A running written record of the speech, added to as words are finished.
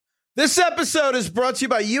This episode is brought to you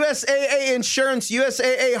by USAA Insurance.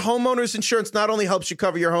 USAA Homeowners Insurance not only helps you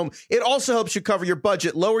cover your home, it also helps you cover your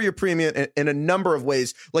budget, lower your premium in a number of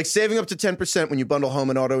ways, like saving up to 10% when you bundle home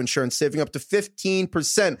and auto insurance, saving up to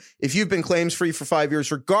 15% if you've been claims-free for 5 years,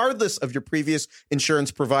 regardless of your previous insurance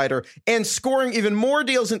provider, and scoring even more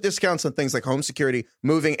deals and discounts on things like home security,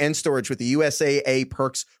 moving, and storage with the USAA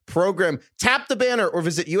Perks program. Tap the banner or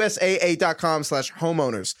visit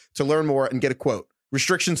USAA.com/homeowners to learn more and get a quote.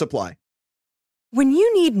 Restrictions apply. When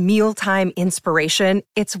you need mealtime inspiration,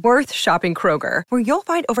 it's worth shopping Kroger, where you'll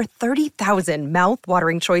find over 30,000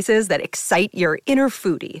 mouth-watering choices that excite your inner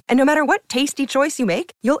foodie. And no matter what tasty choice you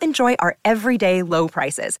make, you'll enjoy our everyday low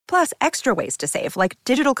prices, plus extra ways to save, like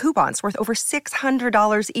digital coupons worth over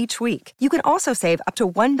 $600 each week. You can also save up to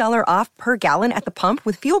 $1 off per gallon at the pump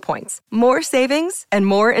with fuel points. More savings and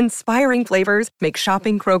more inspiring flavors make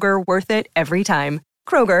shopping Kroger worth it every time.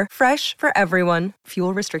 Kroger, fresh for everyone.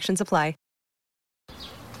 Fuel restrictions apply.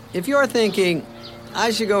 If you're thinking, I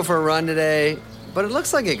should go for a run today, but it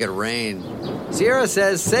looks like it could rain, Sierra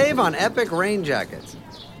says save on Epic rain jackets.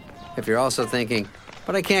 If you're also thinking,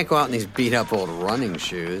 but I can't go out in these beat-up old running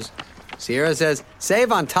shoes, Sierra says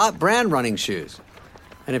save on top brand running shoes.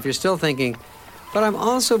 And if you're still thinking, but I'm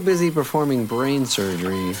also busy performing brain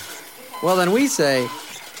surgery, well then we say,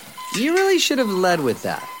 you really should have led with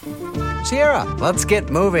that. Sierra, let's get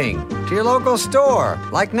moving to your local store,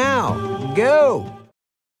 like now. Go!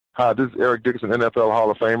 Hi, this is Eric Dickerson, NFL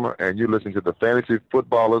Hall of Famer, and you're listening to the Fantasy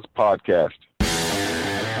Footballers Podcast.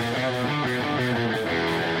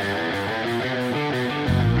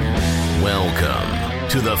 Welcome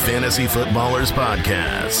to the Fantasy Footballers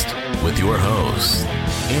Podcast with your hosts,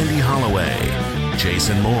 Andy Holloway,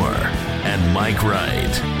 Jason Moore, and Mike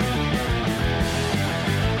Wright.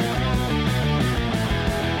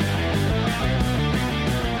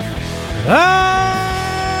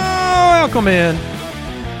 Welcome in.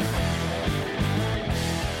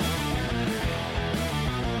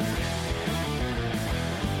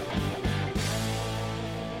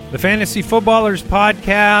 The Fantasy Footballers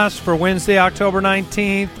Podcast for Wednesday, October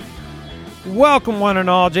 19th. Welcome one and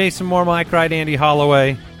all. Jason Moore, Mike Wright, Andy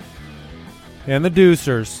Holloway, and the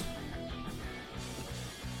Deucers.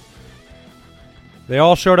 They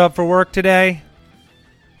all showed up for work today.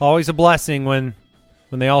 Always a blessing when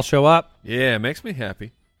they all show up. Yeah, it makes me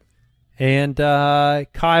happy. And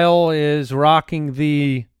Kyle is rocking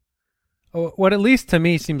the, what at least to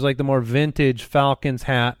me seems like the more vintage Falcons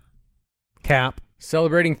hat cap.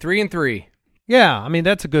 Celebrating 3-3. Yeah, I mean,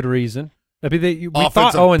 that's a good reason. I mean, we Offensive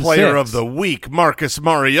thought 0-6. Player of the Week, Marcus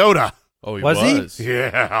Mariota. Oh, he Was he?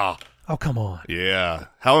 Yeah. Oh, come on. Yeah.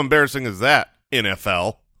 How embarrassing is that,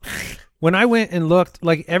 NFL? When I went and looked,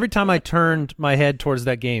 like every time I turned my head towards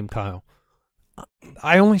that game, Kyle,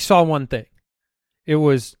 I only saw one thing. It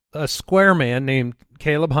was a square man named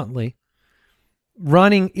Caleb Huntley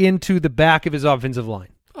running into the back of his offensive line.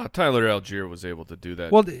 Oh, Tyler Algier was able to do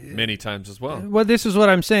that many times as well. Well, this is what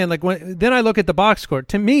I'm saying. Like then I look at the box score.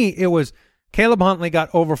 To me, it was Caleb Huntley got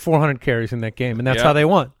over 400 carries in that game, and that's how they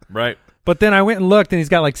won. Right. But then I went and looked, and he's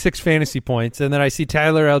got like 6 fantasy points, and then I see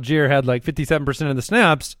Tyler Algier had like 57% of the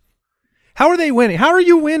snaps. How are they winning? How are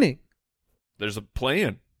you winning? There's a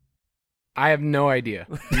plan. I have no idea.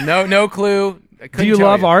 No clue. Do you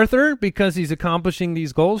love Arthur because he's accomplishing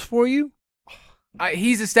these goals for you?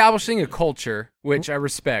 He's establishing a culture, which I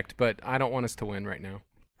respect, but I don't want us to win right now.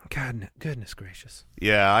 God, goodness gracious.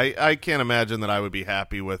 Yeah, I can't imagine that I would be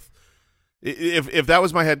happy with if that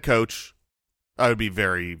was my head coach. I would be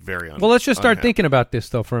very, very unhappy. Well, let's just start thinking about this,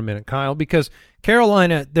 though, for a minute, Kyle, because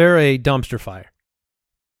Carolina, they're a dumpster fire.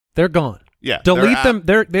 They're gone. Yeah. Delete them.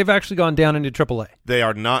 They've actually gone down into AAA. They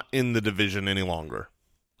are not in the division any longer.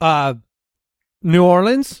 New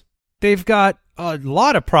Orleans, they've got a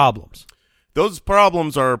lot of problems. Those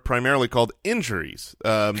problems are primarily called injuries.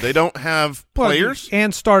 They don't have players.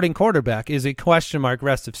 And starting quarterback is a question mark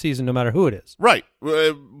rest of season, no matter who it is. Right.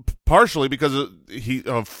 Partially because he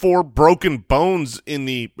 4 broken bones in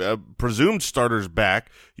the presumed starter's back.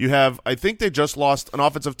 You have, I think they just lost an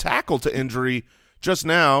offensive tackle to injury just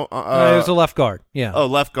now. It was a left guard. Yeah. Oh,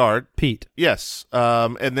 left guard. Pete. Yes.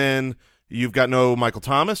 And then you've got no Michael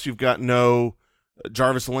Thomas. You've got no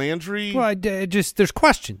Jarvis Landry. Well, just there's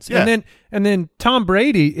questions. Yeah. And then Tom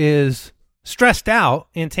Brady is stressed out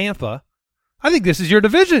in Tampa. I think this is your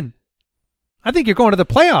division. I think you're going to the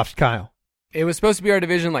playoffs, Kyle. It was supposed to be our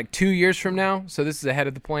division like 2 years from now, so this is ahead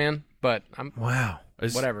of the plan, but Wow.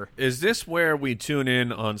 Whatever. Is this where we tune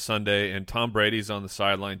in on Sunday and Tom Brady's on the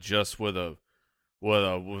sideline just with like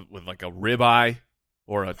a ribeye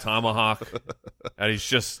or a tomahawk, and he's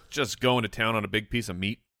just going to town on a big piece of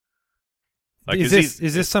meat? Like, is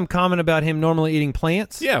this some comment about him normally eating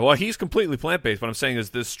plants? Yeah, well, he's completely plant-based. What I'm saying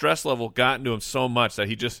is this stress level got into him so much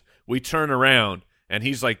that we turn around and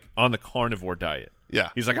he's like on the carnivore diet. Yeah.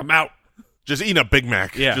 He's like, I'm out. Just eating a Big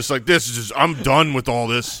Mac. Yeah. Just like this. I'm done with all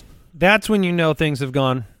this. That's when you know things have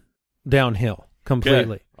gone downhill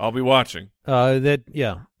completely. Okay. I'll be watching.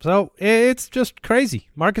 So it's just crazy.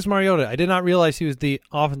 Marcus Mariota, I did not realize he was the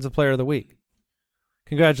Offensive Player of the Week.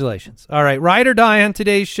 Congratulations. All right, ride or die on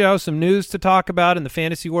today's show. Some news to talk about in the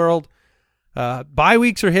fantasy world. Bye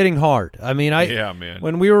weeks are hitting hard. I mean, man.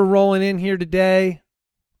 When we were rolling in here today,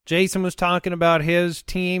 Jason was talking about his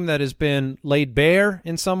team that has been laid bare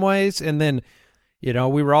in some ways, and then, we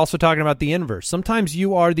were also talking about the inverse. Sometimes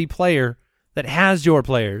you are the player that has your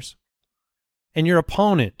players, and your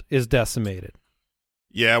opponent is decimated.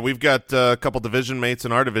 Yeah, we've got a couple division mates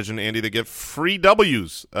in our division, Andy, that get free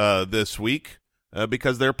W's this week.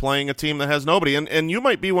 Because they're playing a team that has nobody. And you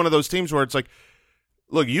might be one of those teams where it's like,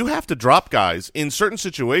 look, you have to drop guys in certain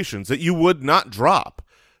situations that you would not drop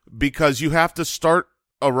because you have to start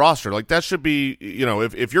a roster. Like that should be,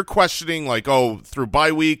 if you're questioning like, through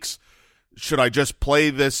bye weeks, should I just play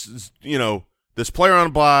this, this player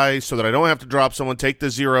on bye so that I don't have to drop someone, take the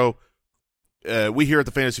 0? We here at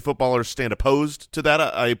the Fantasy Footballers stand opposed to that,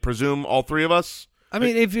 I presume all three of us. I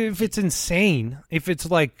mean, if it's insane, if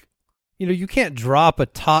it's like, you can't drop a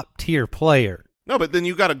top-tier player. No, but then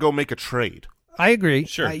you got to go make a trade. I agree.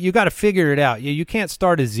 Sure. You got to figure it out. You can't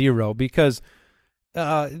start at 0 because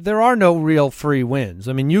there are no real free wins.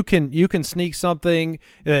 I mean, you can sneak something.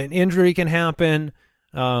 An injury can happen.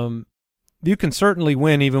 You can certainly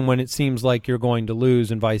win even when it seems like you're going to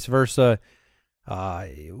lose and vice versa.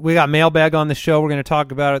 We got Mailbag on the show. We're going to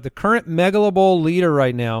talk about it. The current Megalo Bowl leader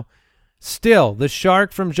right now, still, the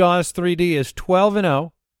Shark from Jaws 3D is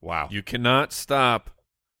 12-0. Wow. You cannot stop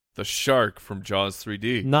the Shark from Jaws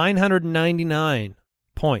 3D. 999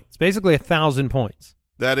 points. Basically 1,000 points.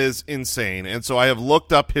 That is insane. And so I have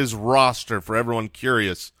looked up his roster for everyone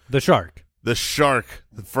curious. The Shark. The Shark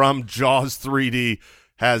from Jaws 3D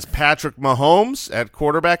has Patrick Mahomes at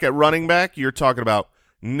quarterback. At running back, you're talking about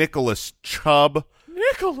Nicholas Chubb.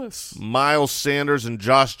 Miles Sanders and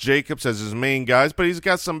Josh Jacobs as his main guys, but he's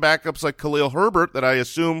got some backups like Khalil Herbert that I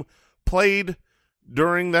assume played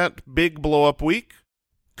during that big blow-up week.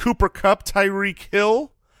 Cooper Kupp, Tyreek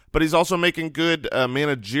Hill, but he's also making good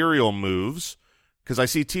managerial moves because I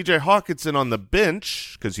see T.J. Hawkinson on the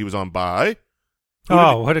bench because he was on bye.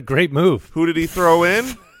 What a great move. Who did he throw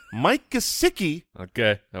in? Mike Gesicki.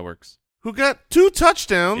 Okay, that works. Who got 2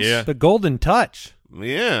 touchdowns. Yeah. The golden touch.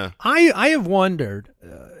 Yeah. I have wondered,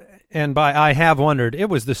 and by I have wondered, it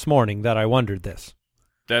was this morning that I wondered this.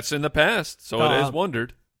 That's in the past, so it is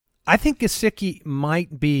wondered. I think Gesicki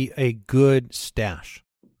might be a good stash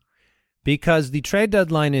because the trade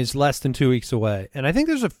deadline is less than 2 weeks away, and I think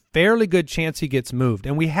there's a fairly good chance he gets moved.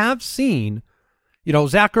 And we have seen,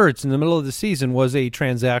 Zach Ertz in the middle of the season was a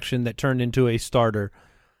transaction that turned into a starter.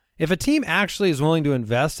 If a team actually is willing to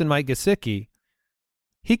invest in Mike Gesicki,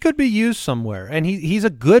 he could be used somewhere, and he's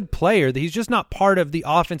a good player. He's just not part of the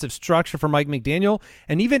offensive structure for Mike McDaniel,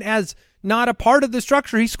 and even as not a part of the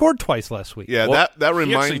structure, he scored twice last week. Yeah, well, that he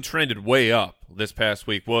reminds. actually trended way up this past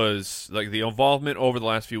week. Was like the involvement over the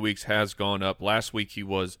last few weeks has gone up. Last week he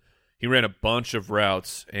ran a bunch of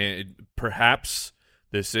routes, and perhaps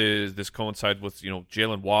this coincides with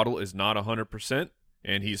Jalen Waddle is not 100%,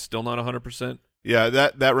 and he's still not 100%. Yeah,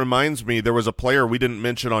 that reminds me, there was a player we didn't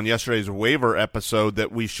mention on yesterday's waiver episode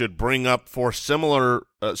that we should bring up for similar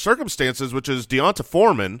circumstances, which is Deonta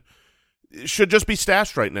Foreman should just be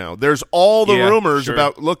stashed right now. There's all the rumors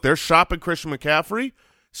about, look, they're shopping Christian McCaffrey.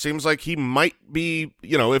 Seems like he might be,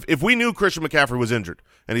 if we knew Christian McCaffrey was injured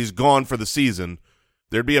and he's gone for the season,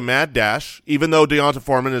 there'd be a mad dash. Even though Deonta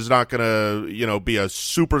Foreman is not going to, be a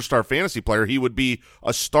superstar fantasy player, he would be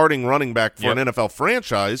a starting running back for an NFL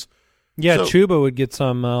franchise. Yeah, so, Chuba would get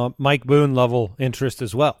some Mike Boone level interest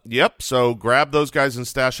as well. Yep, so grab those guys and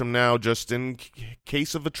stash them now just in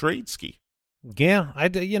case of a trade ski. Yeah,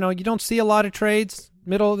 you don't see a lot of trades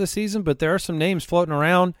middle of the season, but there are some names floating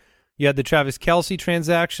around. You had the Travis Kelce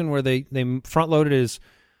transaction where they front-loaded his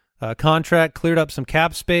contract, cleared up some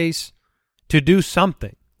cap space to do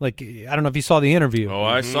something. Like, I don't know if you saw the interview. Oh,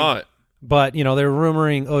 I saw it. But, they're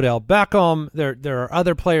rumoring Odell Beckham. There are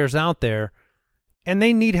other players out there. And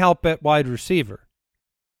they need help at wide receiver.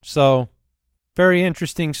 So, very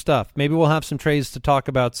interesting stuff. Maybe we'll have some trades to talk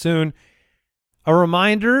about soon. A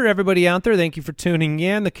reminder, everybody out there, thank you for tuning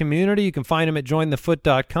in. The community, you can find them at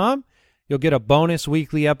jointhefoot.com. You'll get a bonus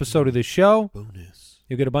weekly episode of the show.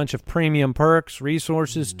 You'll get a bunch of premium perks,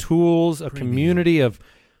 resources, tools, a community of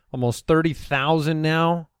almost 30,000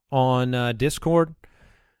 now on Discord,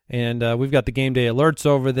 and we've got the game day alerts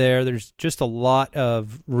over there. There's just a lot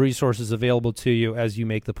of resources available to you as you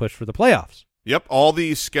make the push for the playoffs. Yep, all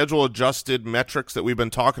the schedule-adjusted metrics that we've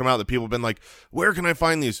been talking about that people have been like, where can I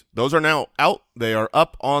find these? Those are now out. They are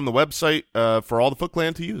up on the website for all the Foot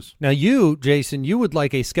Clan to use. Now you, Jason, you would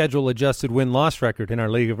like a schedule-adjusted win-loss record in our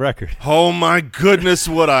League of Record. Oh, my goodness,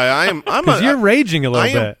 would I? Because you're raging a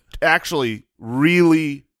little bit. I am actually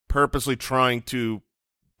really purposely trying to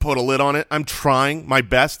put a lid on it. I'm trying my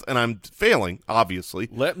best, and I'm failing, obviously.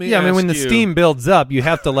 Let me Yeah, I mean, when the steam builds up, you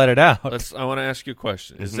have to let it out. I want to ask you a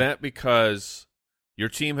question. Is that because your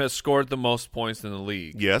team has scored the most points in the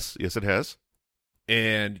league? Yes, it has.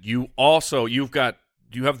 And you have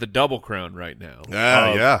the double crown right now.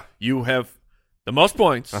 Yeah. You have the most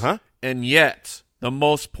points, and yet the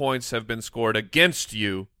most points have been scored against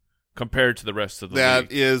you compared to the rest of the league.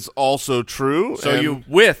 That is also true. So you,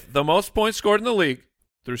 with the most points scored in the league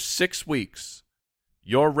through 6 weeks,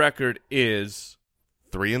 your record is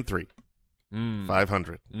 3-3,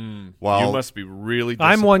 500. Wow, you must be really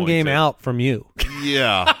disappointed. I'm one game out from you.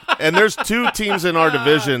 Yeah, and there's 2 teams in our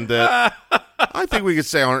division that I think we could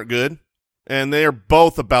say aren't good, and they are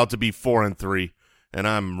both about to be 4-3, and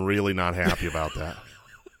I'm really not happy about that.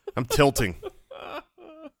 I'm tilting.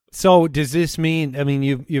 So does this mean? I mean,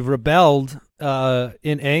 you've rebelled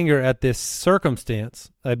in anger at this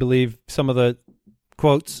circumstance. I believe some of the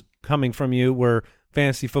quotes coming from you were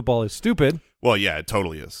fantasy football is stupid. Well, yeah, it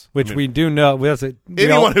totally is. Which we do know. We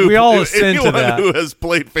Anyone all assent to that. who has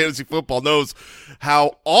played fantasy football knows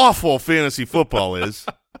how awful fantasy football is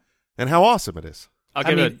and how awesome it is. I'll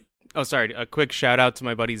give a quick shout out to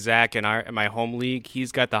my buddy Zach in my home league.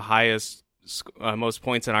 He's got the highest most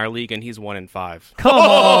points in our league, and he's 1-5. Come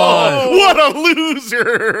on! What a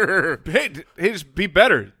loser! Hey, just be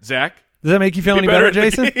better, Zach. Does that make you feel any better,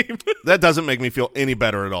 Jason? That doesn't make me feel any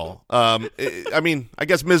better at all. I mean, I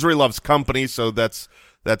guess misery loves company, so that's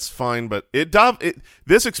fine. But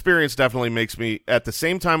this experience definitely makes me, at the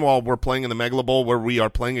same time while we're playing in the Megala Bowl where we are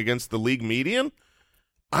playing against the league median,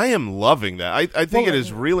 I am loving that. I think it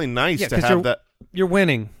is really nice to have that. You're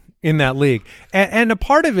winning in that league. And a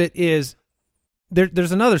part of it is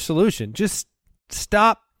there's another solution. Just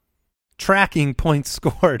stop tracking points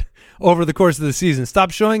scored over the course of the season.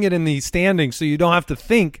 Stop showing it in the standings so you don't have to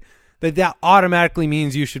think that automatically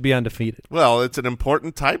means you should be undefeated. Well, it's an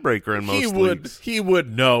important tiebreaker in most leagues. He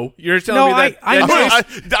would know. You're telling me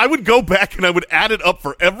that I would go back and I would add it up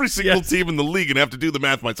for every single team in the league and have to do the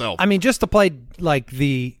math myself. I mean, just to play like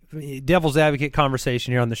the devil's advocate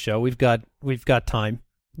conversation here on the show, we've got time.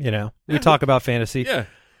 We talk about fantasy. Yeah,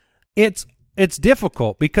 it's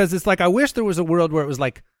difficult because it's like I wish there was a world where it was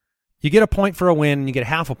like you get a point for a win and you get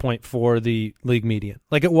half a point for the league median.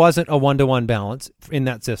 Like it wasn't a 1-to-1 balance in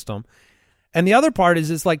that system. And the other part is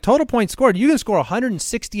it's like total points scored. You can score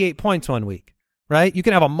 168 points one week, right? You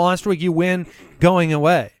can have a monster week, you win going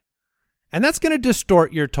away. And that's going to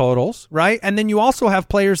distort your totals, right? And then you also have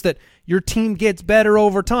players that your team gets better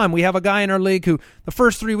over time. We have a guy in our league who the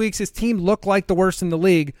first 3 weeks his team looked like the worst in the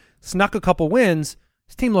league, snuck a couple wins.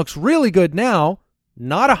 His team looks really good now,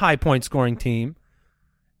 not a high point scoring team.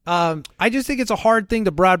 I just think it's a hard thing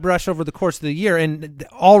to broad brush over the course of the year, and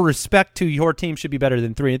all respect to your team should be better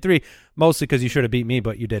than 3-3, mostly because you should have beat me,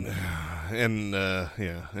 but you didn't. And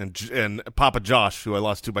Papa Josh, who I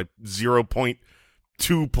lost to by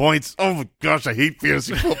 0.2 points. Oh my gosh, I hate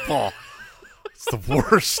fantasy football. It's the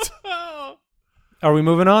worst. Are we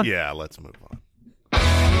moving on? Yeah, let's move on.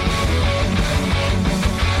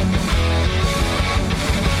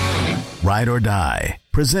 Ride or Die,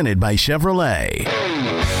 presented by Chevrolet.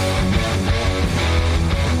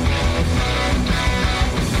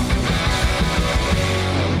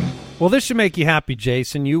 Well, this should make you happy,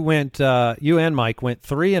 Jason. You and Mike went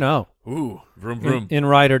 3-0. Ooh, vroom vroom. In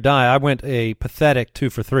Ride or Die. I went a pathetic 2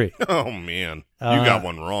 for 3. Oh man, you got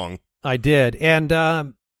one wrong. I did,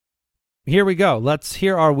 and here we go. Let's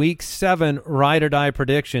hear our Week 7 Ride or Die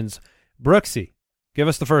predictions. Brooksy, give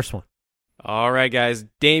us the first one. All right, guys.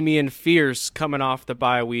 Damian Fierce coming off the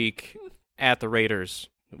bye week at the Raiders.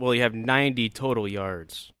 Will he have 90 total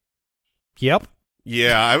yards? Yep.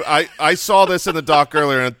 Yeah, I saw this in the doc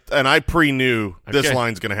earlier, and I pre-knew this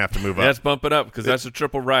line's going to have to move up. Let's bump it up because that's a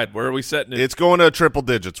triple ride. Where are we setting it? It's going to triple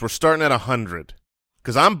digits. We're starting at 100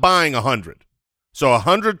 because I'm buying 100. So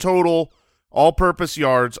 100 total all-purpose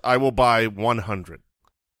yards, I will buy 100.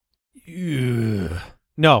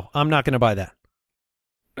 No, I'm not going to buy that.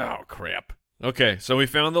 Oh, crap. Okay, so we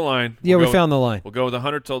found the line. Yeah, we found the line. We'll go with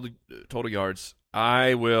 100 total yards.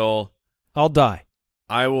 I'll die.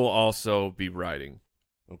 I will also be riding.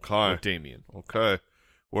 Okay. With Damian. Okay.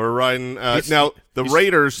 We're riding now. The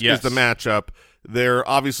Raiders is the matchup.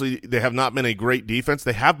 They have not been a great defense.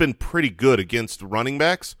 They have been pretty good against running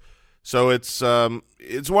backs. So it's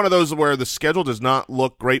one of those where the schedule does not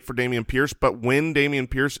look great for Dameon Pierce, but when Dameon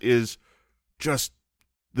Pierce is just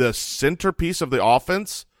the centerpiece of the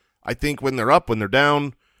offense, I think when they're up, when they're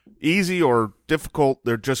down, easy or difficult,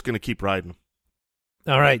 they're just going to keep riding.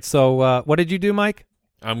 All right. So what did you do, Mike?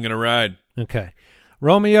 I'm going to ride. Okay.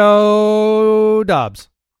 Romeo Doubs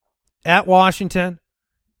at Washington.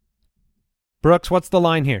 Brooks, what's the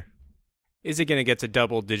line here? Is he going to get to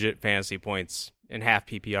double-digit fantasy points in half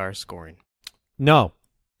PPR scoring? No.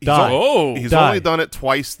 He's Die. only done it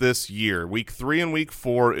twice this year. Week 3 and Week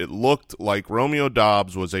 4, it looked like Romeo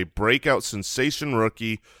Doubs was a breakout sensation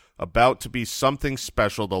rookie about to be something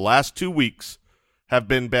special. The last 2 weeks have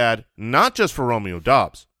been bad, not just for Romeo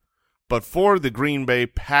Doubs, but for the Green Bay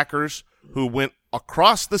Packers, who went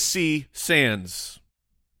across the sea. Sans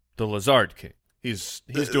the Lazard King. He's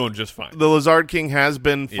doing just fine. The Lazard King has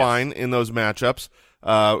been fine in those matchups.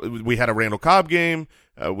 We had a Randall Cobb game.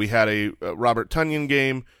 We had a Robert Tonyan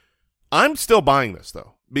game. I'm still buying this,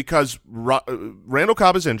 though, because Randall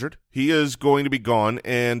Cobb is injured. He is going to be gone,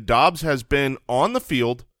 and Doubs has been on the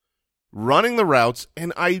field running the routes,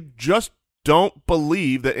 and I just don't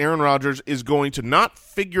believe that Aaron Rodgers is going to not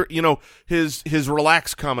figure, his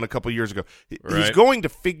relax comment a couple years ago. Right. He's going to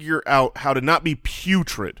figure out how to not be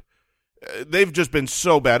putrid. They've just been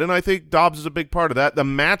so bad, and I think Doubs is a big part of that. The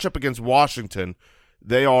matchup against Washington,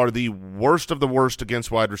 they are the worst of the worst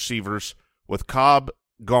against wide receivers. With Cobb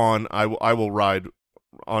gone, I will ride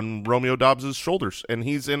on Romeo Doubs' shoulders, and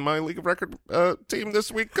he's in my league of record team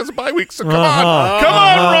this week because of bye week. So come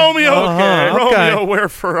on, Romeo. Romeo,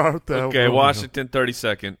 wherefore art thou? Okay, Romeo? Washington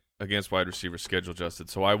 32nd against wide receiver schedule adjusted,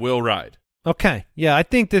 so I will ride. Okay. Yeah, I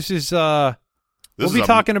think this is we'll be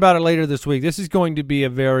talking about it later this week. This is going to be a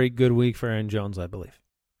very good week for Aaron Jones, I believe,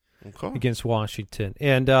 against Washington,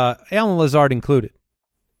 and Alan Lazard included.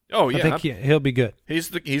 Oh, yeah. I think he'll be good. He's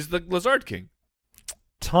the Lazard King.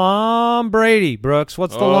 Tom Brady, Brooks.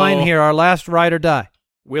 What's the line here? Our last ride or die.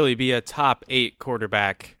 Will he be a top 8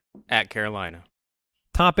 quarterback at Carolina?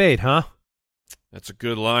 Top 8, huh? That's a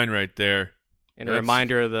good line right there. And a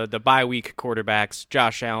reminder of the bye week quarterbacks: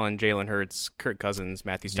 Josh Allen, Jalen Hurts, Kirk Cousins,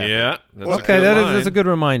 Matthew Stafford. Yeah. That's a good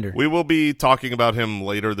reminder. We will be talking about him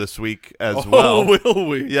later this week as well. Will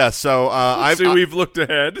we? Yeah, so we've looked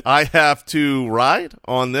ahead. I have to ride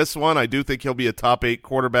on this one. I do think he'll be a top 8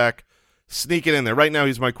 quarterback. Sneak it in there. Right now,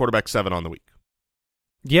 he's my quarterback 7 on the week.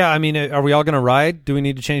 Yeah, I mean, are we all going to ride? Do we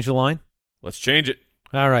need to change the line? Let's change it.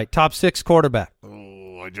 All right, top 6 quarterback.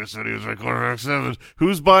 Oh, I just said he was my quarterback 7.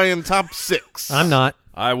 Who's buying top 6? I'm not.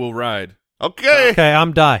 I will ride. Okay. Okay,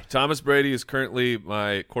 I'm die. Thomas Brady is currently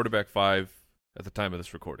my quarterback 5 at the time of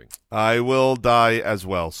this recording. I will die as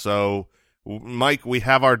well. So, Mike, we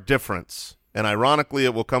have our difference. And ironically,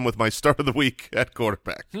 it will come with my start of the week at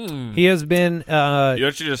quarterback. He has been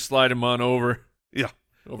You should just slide him on over. Yeah.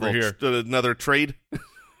 Over here. Another trade.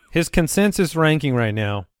 His consensus ranking right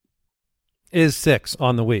now is 6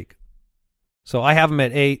 on the week. So I have him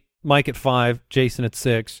at 8, Mike at 5, Jason at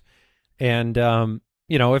 6. And,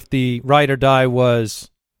 if the ride or die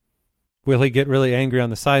was, will he get really angry on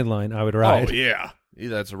the sideline, I would ride. Oh, yeah.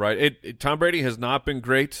 That's right. Tom Brady has not been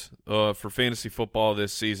great for fantasy football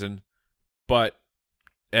this season. But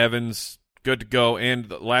Evans, good to go.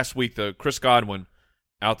 And last week, the Chris Godwin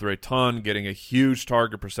out there a ton, getting a huge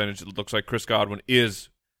target percentage. It looks like Chris Godwin is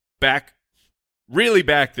back, really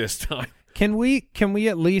back this time. Can we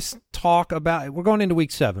at least talk about, we're going into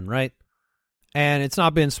week 7, right? And it's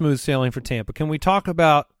not been smooth sailing for Tampa. Can we talk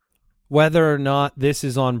about whether or not this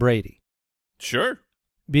is on Brady? Sure.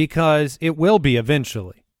 Because it will be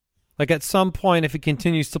eventually. Like at some point, if he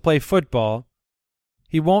continues to play football,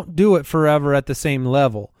 he won't do it forever at the same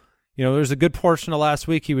level. There's a good portion of last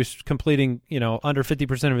week he was completing, under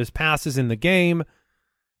 50% of his passes in the game.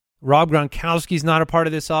 Rob Gronkowski's not a part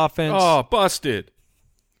of this offense. Oh, busted.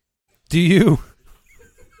 Do you?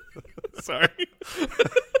 Sorry.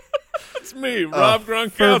 It's me, Rob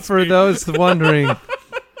Gronkowski. For those wondering,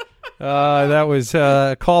 that was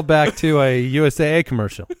a callback to a USAA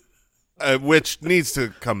commercial. Which needs to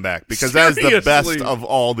come back because that is the best of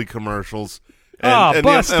all the commercials. And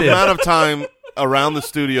busted. The amount of time around the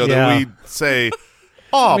studio that we say,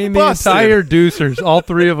 busted. The entire Deucers, all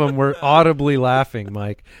 3 of them were audibly laughing,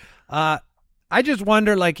 Mike. I just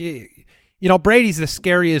wonder, Brady's the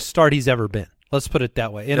scariest start he's ever been. Let's put it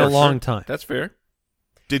that way, in a long time. That's fair.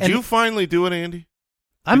 Did you finally do it, Andy?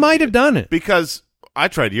 I might have done it. Because I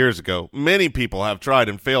tried years ago. Many people have tried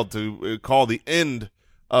and failed to call the end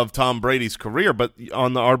of Tom Brady's career, but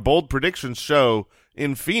on our bold predictions show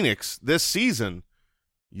in Phoenix this season.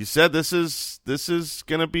 You said this is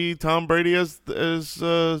going to be Tom Brady as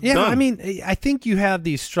done. I mean, I think you have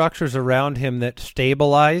these structures around him that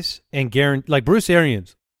stabilize and guarantee, like Bruce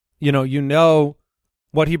Arians. You know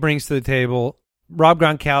what he brings to the table. Rob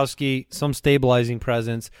Gronkowski, some stabilizing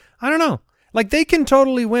presence. I don't know. Like, they can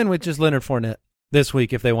totally win with just Leonard Fournette this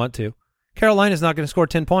week if they want to. Carolina's not going to score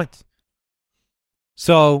 10 points.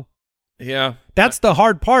 So, yeah, that's the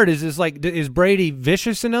hard part. Is Brady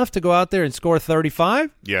vicious enough to go out there and score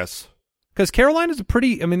 35? Yes. Because Carolina's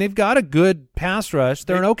they've got a good pass rush.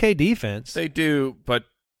 They're an okay defense. They do, but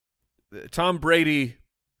Tom Brady.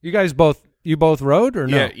 You both rode or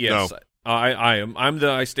no? Yeah, yes. No. I am.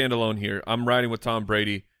 I stand alone here. I'm riding with Tom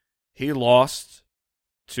Brady. He lost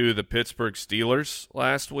to the Pittsburgh Steelers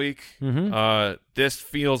last week. Mm-hmm. This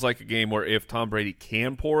feels like a game where if Tom Brady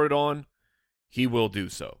can pour it on, he will do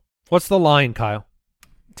so. What's the line, Kyle?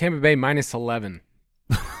 Tampa Bay -11.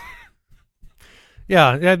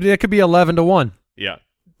 Yeah, it could be 11-1. Yeah.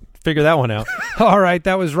 Figure that one out. All right,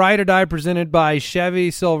 that was Ride or Die presented by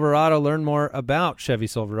Chevy Silverado. Learn more about Chevy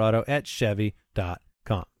Silverado at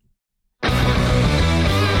Chevy.com.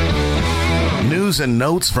 News and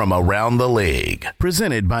notes from around the league.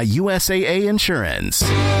 Presented by USAA Insurance.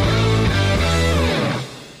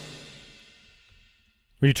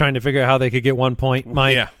 Were you trying to figure out how they could get 1 point,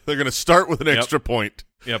 Mike? Yeah. They're going to start with an extra point.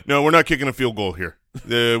 Yep. No, we're not kicking a field goal here.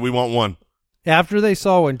 We want one. After they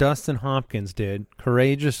saw what Dustin Hopkins did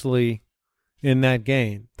courageously in that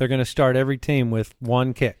game, they're going to start every team with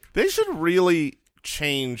one kick. They should really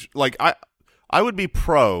change. Like, I would be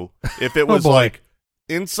pro if it was like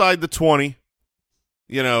inside the 20.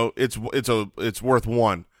 It's worth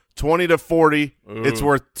 1. 20 to 40, it's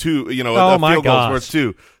worth 2. A field goal is worth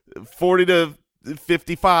 2. 40 to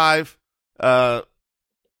 55. 55.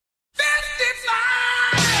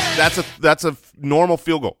 That's a normal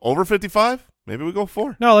field goal. Over 55, maybe we go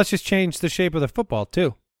 4. No, let's just change the shape of the football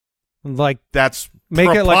too. Like that's make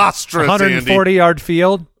it like 140-yard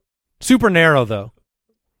field. Super narrow though.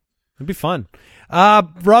 It'd be fun.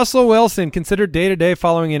 Russell Wilson considered day-to-day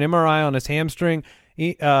following an MRI on his hamstring.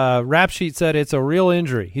 Rap Sheet said it's a real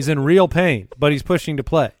injury. He's in real pain, but he's pushing to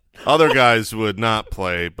play. Other guys would not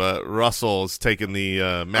play, but Russell's taking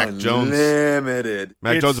the Mac Jones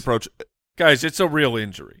approach. Guys, it's a real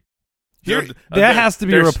injury. That has to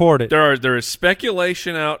be reported. There is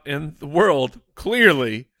speculation out in the world,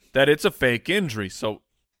 clearly, that it's a fake injury. So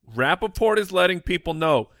Rappaport is letting people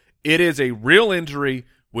know it is a real injury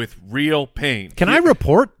with real pain. Can I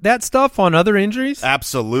report that stuff on other injuries?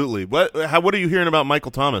 Absolutely. What are you hearing about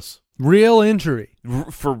Michael Thomas? Real injury.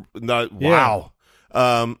 Wow.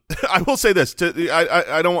 I will say this.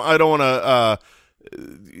 I don't want to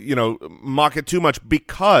mock it too much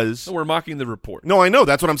because we're mocking the report. No, I know.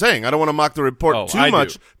 That's what I'm saying. I don't want to mock the report too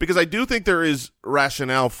much do. Because I do think there is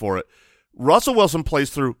rationale for it. Russell Wilson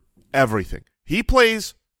plays through everything. He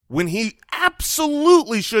plays when he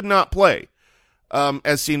absolutely should not play,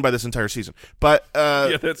 as seen by this entire season. But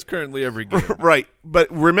that's currently every game. Right. But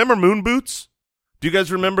remember Moon Boots? Do you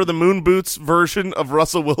guys remember the Moon Boots version of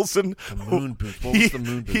Russell Wilson? The Moon Boots. What was the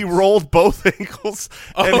Moon Boots? He rolled both ankles.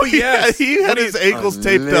 Oh, yes. He had his ankles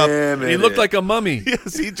taped up. He looked like a mummy.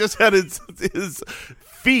 Yes, he just had his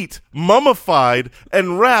feet mummified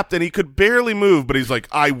and wrapped, and he could barely move, but he's like,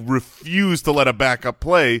 I refuse to let a backup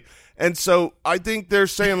play. And so I think they're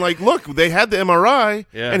saying, like, look, they had the MRI,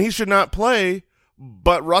 and he should not play,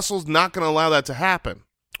 but Russell's not going to allow that to happen.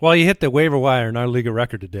 Well, he hit the waiver wire in our league of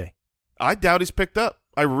record today. I doubt he's picked up.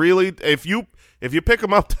 I really, if you pick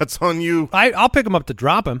him up, that's on you. I'll pick him up to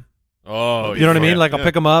drop him. Oh, you know what I mean? Like I'll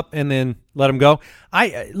pick him up and then let him go.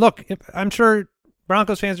 Look, I'm sure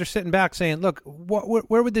Broncos fans are sitting back saying, "Look,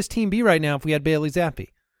 where would this team be right now if we had Bailey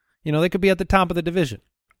Zappi? They could be at the top of the division."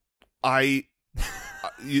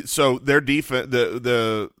 So their defense,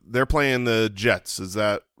 they're playing the Jets.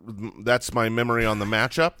 That's my memory on the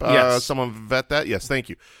matchup? Yes. Someone vet that. Yes, thank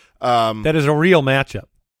you. That is a real matchup.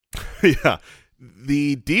 Yeah.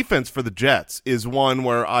 The defense for the Jets is one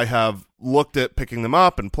where I have looked at picking them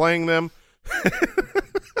up and playing them.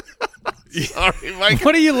 Sorry, Mike.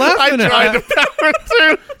 What are you laughing at? I tried to power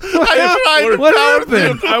through. What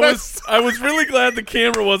happened? I was really glad the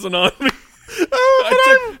camera wasn't on me.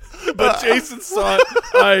 But Jason saw it.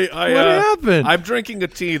 What happened? I'm drinking a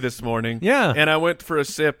tea this morning. Yeah. And I went for a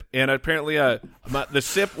sip, and apparently the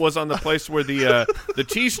sip was on the place where the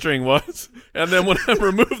tea string was. And then when I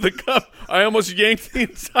removed the cup, I almost yanked the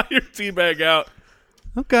entire tea bag out.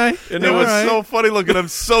 Okay. And it was so funny looking. I'm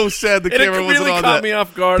so sad the camera wasn't really on caught that. me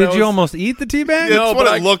off guard. Did you almost eat the tea bag? That's No, what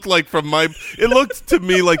but it looked like from my. It looked to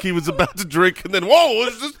me like he was about to drink, and then whoa,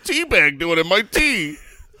 what's this tea bag doing in my tea?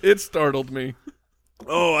 It startled me.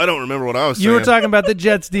 Oh, I don't remember what I was saying. You were talking about the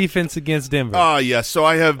Jets' defense against Denver. Yes. So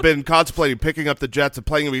I have been contemplating picking up the Jets and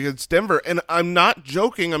playing them against Denver, and I'm not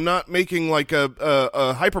joking. I'm not making like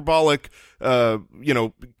a hyperbolic,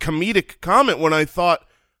 comedic comment when I thought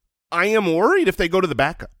I am worried if they go to the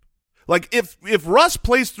backup. Like if Russ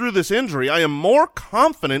plays through this injury, I am more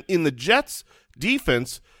confident in the Jets'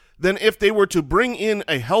 defense than if they were to bring in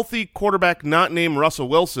a healthy quarterback not named Russell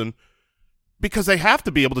Wilson, because they have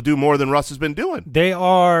to be able to do more than Russ has been doing. They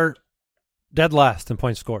are dead last in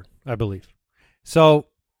points scored, I believe. So,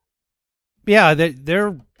 yeah, they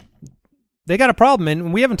got a problem,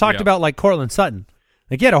 and we haven't talked about like Cortland Sutton.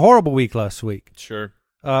 Like, he had a horrible week last week. Sure.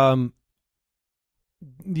 You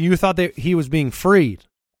thought that he was being freed.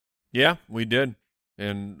 Yeah, we did.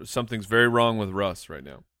 And something's very wrong with Russ right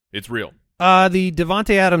now. It's real. The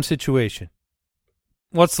Devontae Adams situation.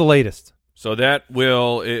 What's the latest? So that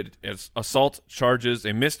it's assault charges,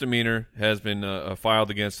 a misdemeanor has been filed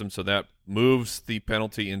against him, so that moves the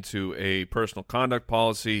penalty into a personal conduct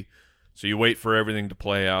policy. So you wait for everything to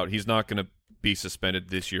play out. He's not going to be suspended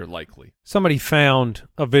this year, likely. Somebody found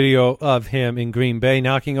a video of him in Green Bay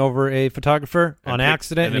knocking over a photographer on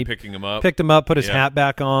accident. And then picking him up. Picked him up, put his hat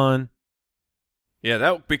back on.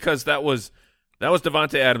 Yeah, because that was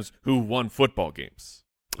Devontae Adams who won football games.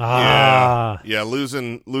 Yeah,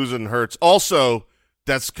 losing hurts. Also,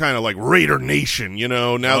 that's kind of like Raider Nation,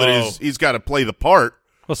 now that he's got to play the part.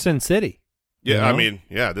 Well, Sin City. Yeah, I mean,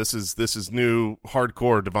 this is new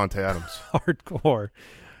hardcore Devontae Adams. Hardcore.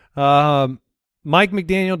 Mike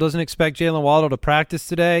McDaniel doesn't expect Jalen Waddle to practice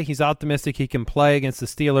today. He's optimistic he can play against the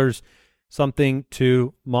Steelers. Something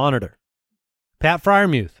to monitor. Pat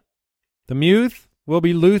Freiermuth. The Muth will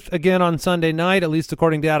be Luth again on Sunday night, at least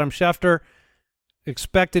according to Adam Schefter.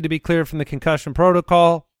 Expected to be cleared from the concussion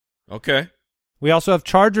protocol. Okay. We also have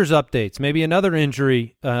Chargers updates, maybe another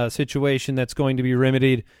injury situation that's going to be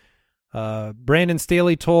remedied. Brandon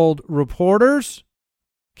Staley told reporters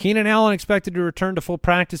Keenan Allen expected to return to full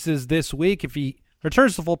practices this week. If he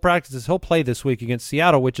returns to full practices, he'll play this week against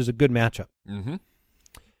Seattle, which is a good matchup. Mm-hmm.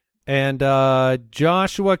 And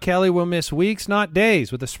Joshua Kelly will miss weeks, not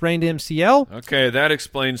days, with a sprained MCL. Okay, that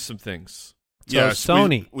explains some things. So yes,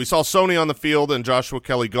 Sony. We saw Sony on the field and Joshua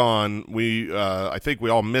Kelly gone. I think we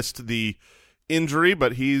all missed the injury,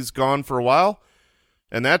 but he's gone for a while,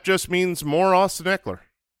 and that just means more Austin Eckler.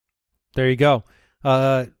 There you go.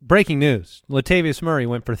 Breaking news. Latavius Murray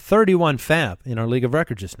went for 31 fab in our League of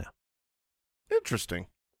Record just now. Interesting.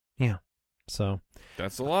 Yeah. So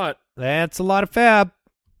that's a lot. That's a lot of fab,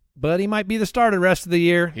 but he might be the starter the rest of the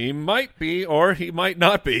year. He might be, or he might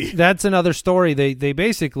not be. That's another story. They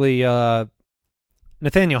basically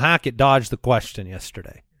Nathaniel Hackett dodged the question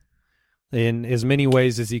yesterday in as many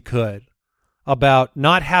ways as he could about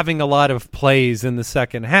not having a lot of plays in the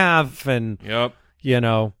second half, and you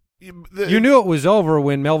knew it was over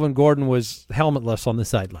when Melvin Gordon was helmetless on the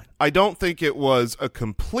sideline. I don't think it was a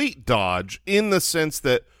complete dodge in the sense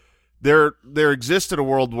that there existed a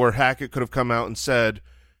world where Hackett could have come out and said,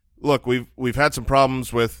 look, we've had some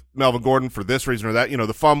problems with Melvin Gordon for this reason or that,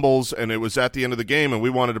 the fumbles, and it was at the end of the game, and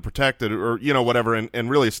we wanted to protect it, or whatever, and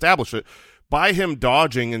really establish it. By him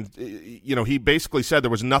dodging, and he basically said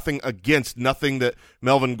there was nothing that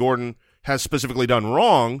Melvin Gordon has specifically done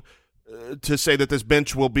wrong, to say that this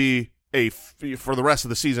bench will be for the rest of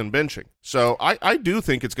the season benching. So I do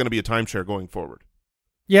think it's going to be a timeshare going forward.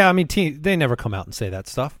 Yeah, I mean, they never come out and say that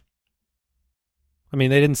stuff. I mean,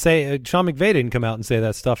 they didn't say Sean McVay didn't come out and say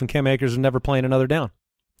that stuff, and Cam Akers is never playing another down.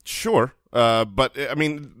 Sure, but I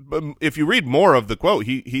mean, if you read more of the quote,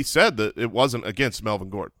 he said that it wasn't against Melvin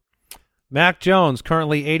Gordon. Mac Jones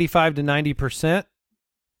currently 85 to 90%.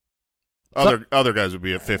 Other guys would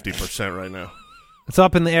be at 50% right now. It's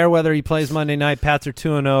up in the air whether he plays Monday night. Pats are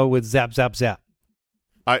 2-0 with zap, zap, zap.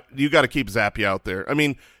 You got to keep Zappy out there. I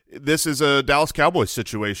mean, this is a Dallas Cowboys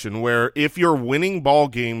situation where if you're winning ball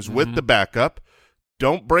games with the backup,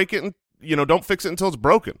 don't break it, don't fix it until it's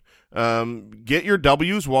broken. Get your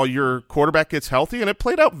W's while your quarterback gets healthy, and it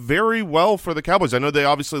played out very well for the Cowboys. I know they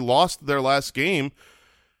obviously lost their last game,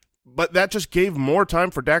 but that just gave more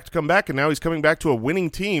time for Dak to come back, and now he's coming back to a winning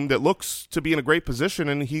team that looks to be in a great position,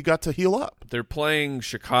 and he got to heal up. They're playing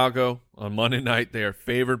Chicago on Monday night. They are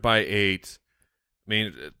favored by 8. I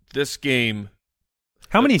mean, this game.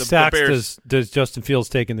 How many sacks does Justin Fields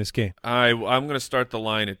take in this game? I'm going to start the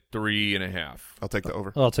line at 3.5. I'll take the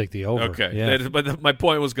over. I'll take the over. Okay. Yeah. But my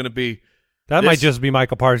point was going to be That might just be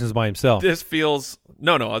Michael Parsons by himself. This feels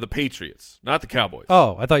the Patriots, not the Cowboys.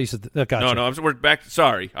 Oh, I thought you said gotcha. No, we're back.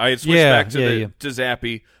 Sorry, I had switched back to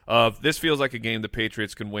Zappy. This feels like a game the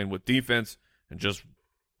Patriots can win with defense and just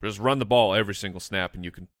run the ball every single snap, and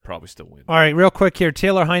you can probably still win. All right, real quick here.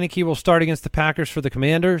 Taylor Heineke will start against the Packers for the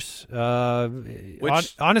Commanders.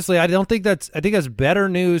 Honestly, I think that's better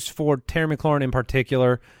news for Terry McLaurin in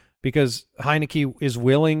particular because Heineke is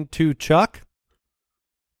willing to chuck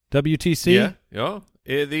WTC. Yeah.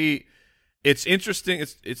 It's interesting.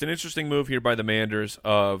 It's an interesting move here by the Manders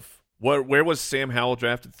of where was Sam Howell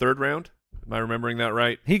drafted? 3rd round? Am I remembering that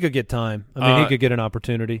right? He could get time. I mean, he could get an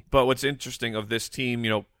opportunity. But what's interesting of this team,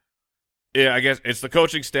 I guess it's the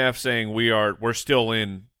coaching staff saying we're still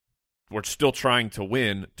trying to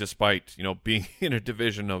win despite, being in a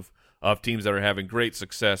division of teams that are having great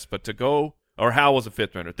success. But Howell was a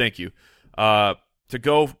 5th rounder. Thank you. To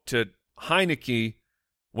go to Heineke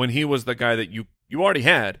when he was the guy that you already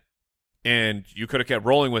had, and you could have kept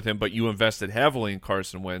rolling with him, but you invested heavily in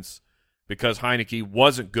Carson Wentz because Heineke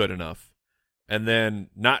wasn't good enough, and then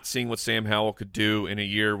not seeing what Sam Howell could do in a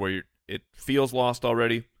year where it feels lost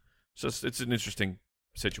already. So it's an interesting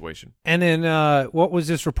situation. And then what was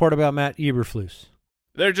this report about Matt Eberflus?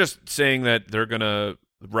 They're just saying that they're going to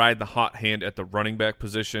ride the hot hand at the running back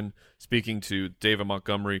position, speaking to David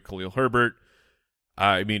Montgomery, Khalil Herbert.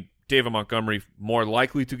 David Montgomery more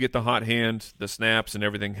likely to get the hot hand. The snaps and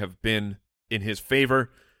everything have been in his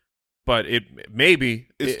favor, but it's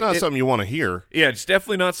not something you want to hear. Yeah, it's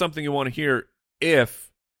definitely not something you want to hear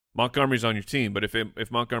if Montgomery's on your team. But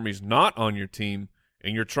if Montgomery's not on your team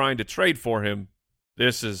and you're trying to trade for him,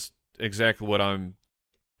 this is exactly what I'm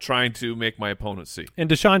trying to make my opponent see. And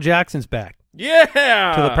Deshaun Jackson's back.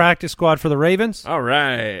 Yeah! To the practice squad for the Ravens. All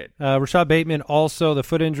right. Rashad Bateman, also the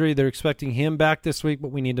foot injury. They're expecting him back this week,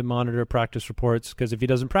 but we need to monitor practice reports because if he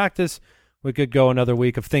doesn't practice, we could go another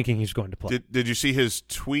week of thinking he's going to play. Did you see his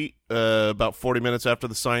tweet about 40 minutes after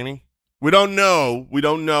the signing? We don't know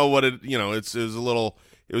what it,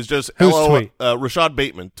 it was just Whose tweet? Rashad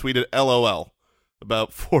Bateman tweeted LOL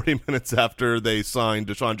about 40 minutes after they signed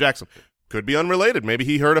Deshaun Jackson. Could be unrelated. Maybe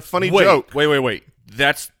he heard a funny joke. Wait.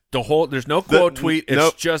 That's the whole. There's no quote tweet.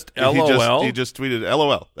 It's just LOL. He just tweeted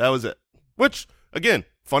LOL. That was it. Which again,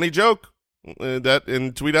 funny joke.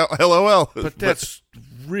 And tweet out LOL. But that's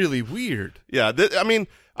really weird. Yeah,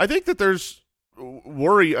 I think that there's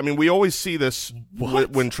worry. I mean, we always see this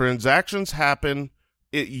when transactions happen.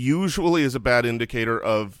 It usually is a bad indicator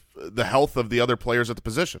of the health of the other players at the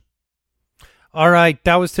position. All right,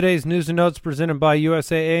 that was today's news and notes presented by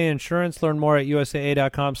USAA Insurance. Learn more at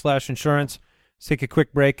USAA.com/insurance. Let's take a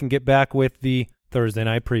quick break and get back with the Thursday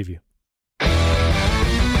night preview.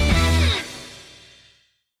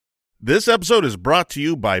 This episode is brought to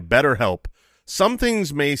you by BetterHelp. Some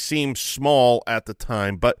things may seem small at the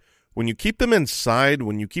time, but when you keep them inside,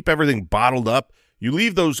 when you keep everything bottled up, you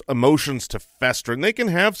leave those emotions to fester, and they can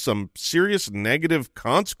have some serious negative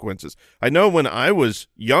consequences. I know when I was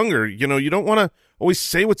younger, you don't want to always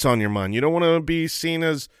say what's on your mind. You don't want to be seen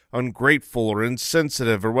as ungrateful or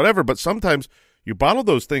insensitive or whatever, but sometimes you bottle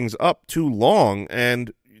those things up too long,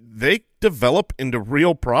 and they develop into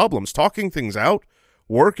real problems. Talking things out,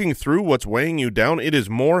 working through what's weighing you down, it is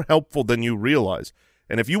more helpful than you realize.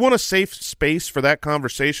 And if you want a safe space for that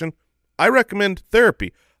conversation, I recommend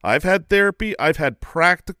therapy. I've had therapy. I've had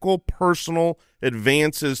practical, personal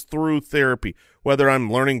advances through therapy, whether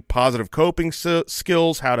I'm learning positive coping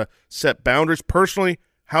skills, how to set boundaries personally,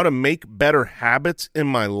 how to make better habits in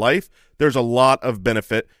my life. There's a lot of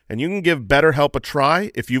benefit, and you can give BetterHelp a try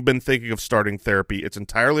if you've been thinking of starting therapy. It's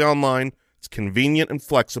entirely online. It's convenient and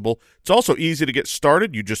flexible. It's also easy to get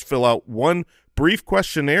started. You just fill out one brief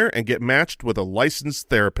questionnaire and get matched with a licensed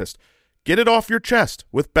therapist. Get it off your chest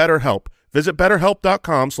with BetterHelp. Visit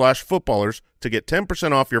BetterHelp.com/footballers to get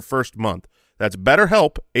 10% off your first month. That's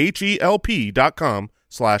BetterHelp,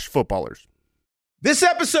 HELP.com/footballers. This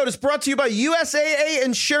episode is brought to you by USAA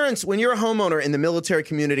Insurance. When you're a homeowner in the military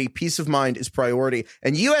community, peace of mind is priority.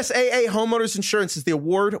 And USAA Homeowners Insurance is the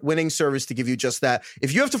award-winning service to give you just that.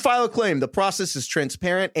 If you have to file a claim, the process is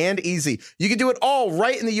transparent and easy. You can do it all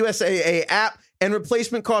right in the USAA app, and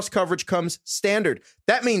replacement cost coverage comes standard.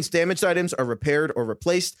 That means damaged items are repaired or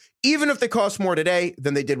replaced, even if they cost more today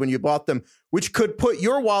than they did when you bought them, which could put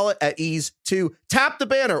your wallet at ease too. Tap the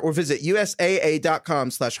banner or visit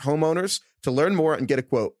USAA.com/homeowners to learn more and get a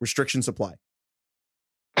quote. Restrictions apply.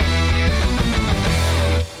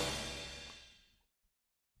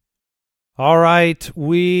 All right,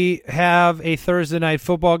 we have a Thursday night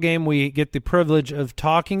football game we get the privilege of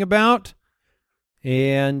talking about,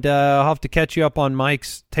 and I'll have to catch you up on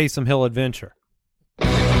Mike's Taysom Hill adventure.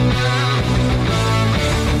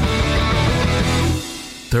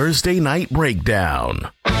 Thursday Night Breakdown.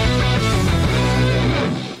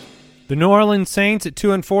 The New Orleans Saints at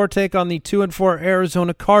 2-4 take on the 2-4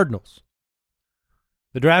 Arizona Cardinals.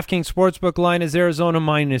 The DraftKings Sportsbook line is Arizona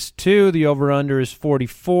 -2. The over-under is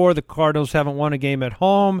 44. The Cardinals haven't won a game at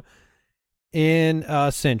home in a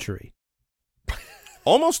century.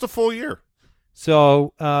 Almost a full year.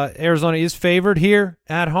 So Arizona is favored here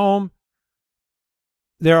at home.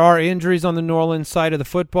 There are injuries on the New Orleans side of the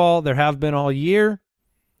football. There have been all year.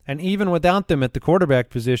 And even without them at the quarterback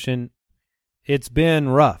position, it's been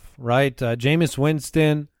rough, right? Jameis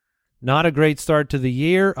Winston, not a great start to the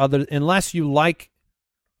year, unless you like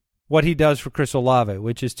what he does for Chris Olave,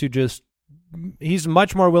 which is to just – he's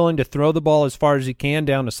much more willing to throw the ball as far as he can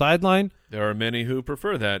down the sideline. There are many who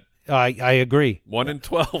prefer that. I agree. 1 in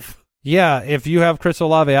 12. Yeah, if you have Chris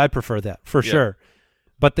Olave, I prefer that for sure.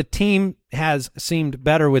 But the team has seemed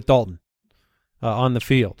better with Dalton on the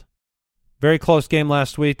field. Very close game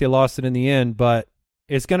last week. They lost it in the end, but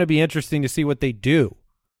it's going to be interesting to see what they do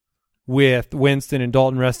with Winston and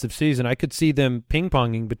Dalton rest of season. I could see them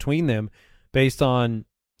ping-ponging between them based on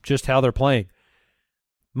just how they're playing.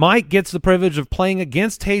 Mike gets the privilege of playing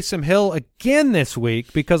against Taysom Hill again this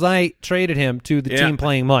week because I traded him to the team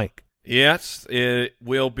playing Mike. Yes, it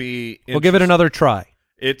will be. We'll give it another try.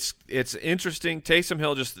 It's interesting. Taysom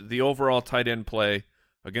Hill, just the overall tight end play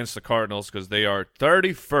against the Cardinals, because they are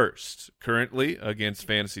 31st currently against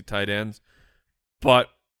fantasy tight ends. But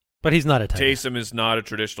he's not a tight end. Taysom is not a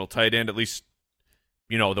traditional tight end, at least,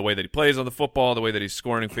 the way that he plays on the football, the way that he's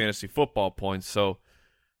scoring fantasy football points. So,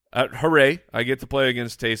 hooray, I get to play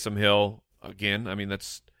against Taysom Hill again. I mean,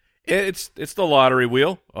 it's the lottery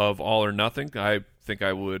wheel of all or nothing. I think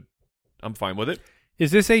I'm fine with it.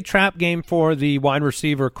 Is this a trap game for the wide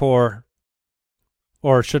receiver core,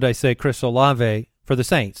 or should I say Chris Olave, for the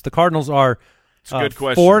Saints? The Cardinals are it's a good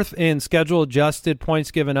question. 4th in schedule-adjusted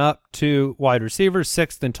points given up to wide receivers,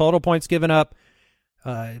 6th in total points given up.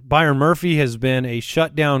 Byron Murphy has been a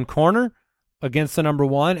shutdown corner against the number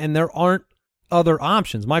 1, and there aren't other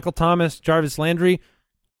options. Michael Thomas, Jarvis Landry,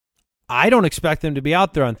 I don't expect them to be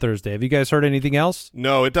out there on Thursday. Have you guys heard anything else?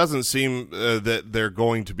 No, it doesn't seem that they're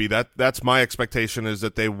going to be. That's my expectation, is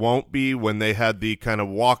that they won't be. When they had the kind of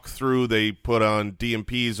walkthrough, they put on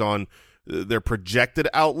DMPs on their projected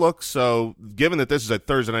outlook. So given that this is a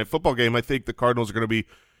Thursday night football game, I think the Cardinals are going to be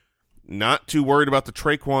not too worried about the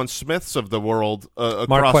Traquan Smiths of the world.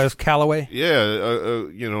 Marquez Callaway. Yeah,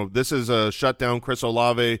 this is a shutdown Chris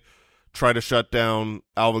Olave, try to shut down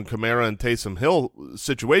Alvin Kamara and Taysom Hill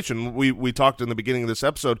situation. We talked in the beginning of this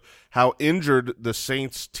episode how injured the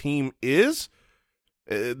Saints team is.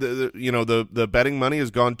 The betting money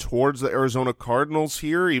has gone towards the Arizona Cardinals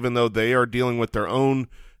here, even though they are dealing with their own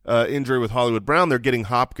injury with Hollywood Brown. They're getting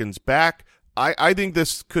Hopkins back. I think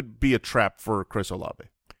this could be a trap for Chris Olave.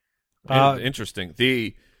 Interesting.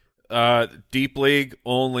 The deep league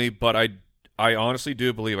only, but I honestly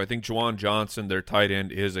do believe, I think Juwan Johnson, their tight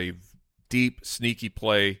end, is a deep, sneaky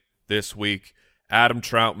play this week. Adam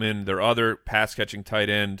Troutman, their other pass-catching tight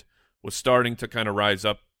end, was starting to kind of rise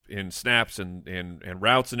up in snaps and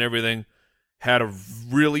routes and everything. Had a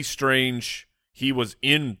really strange – he was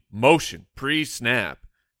in motion pre-snap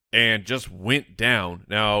and just went down.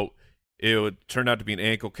 Now, it turned out to be an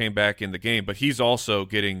ankle, came back in the game, but he's also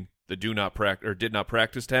getting the did not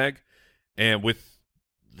practice tag. And with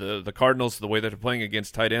the Cardinals, the way that they're playing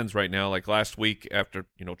against tight ends right now, like last week after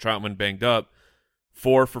Troutman banged up,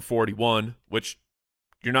 4 for 41, which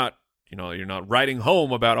you're not writing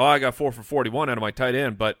home about, I got 4 for 41 out of my tight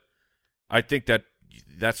end, but I think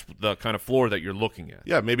that's the kind of floor that you're looking at.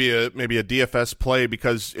 Yeah, maybe a DFS play,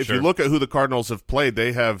 because if you look at who the Cardinals have played,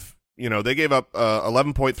 they have they gave up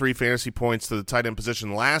 11.3 fantasy points to the tight end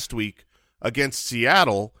position last week against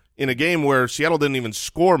Seattle in a game where Seattle didn't even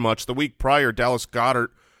score much. The week prior, Dallas Goedert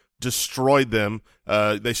destroyed them.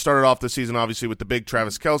 They started off the season, obviously, with the big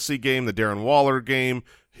Travis Kelce game, the Darren Waller game,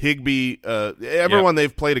 Higbee. Everyone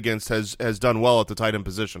they've played against has done well at the tight end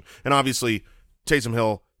position. And obviously, Taysom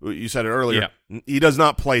Hill, you said it earlier, he does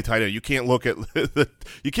not play tight end. You can't look at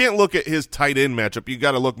his tight end matchup. You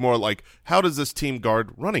got to look more like, how does this team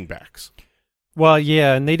guard running backs? Well,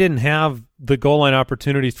 yeah, and they didn't have the goal line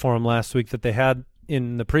opportunities for him last week that they had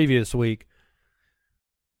in the previous week.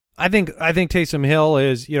 I think Taysom Hill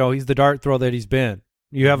is, he's the dart throw that he's been.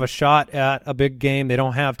 You have a shot at a big game. They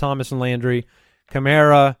don't have Thomas and Landry.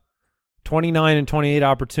 Kamara, 29 and 28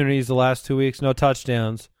 opportunities the last 2 weeks, no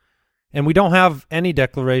touchdowns. And we don't have any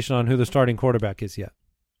declaration on who the starting quarterback is yet.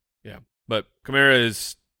 Yeah, but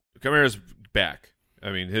Kamara's back.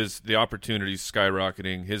 I mean, the opportunities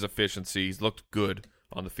skyrocketing, his efficiency, he's looked good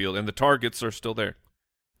on the field, and the targets are still there.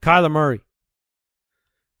 Kyler Murray.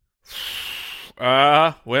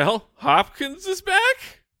 Well, Hopkins is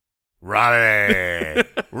back. Robbie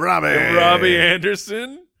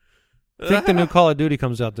Anderson. I think the new Call of Duty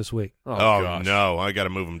comes out this week. Oh, gosh. no, I got to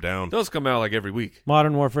move him down. Those come out like every week.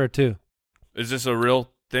 Modern Warfare 2. Is this a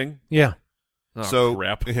real thing? Yeah. Oh, So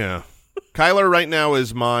crap. yeah, Kyler right now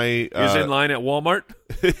is my. He's in line at Walmart.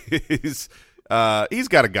 He's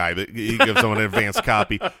got a guy that he gives him an advanced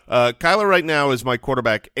copy. Kyler right now is my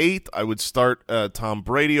quarterback 8. I would start Tom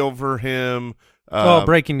Brady over him.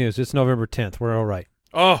 Breaking news. It's November 10th. We're all right.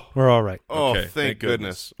 Oh, We're all right. Oh, Okay, thank thank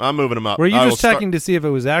goodness. I'm moving him up. Were you I will just start- checking to see if it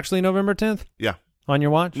was actually November 10th Yeah. on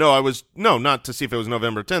your watch? No, I was not to see if it was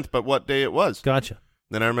November 10th, but what day it was. Gotcha.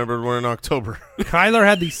 Then I remembered we're in October. Kyler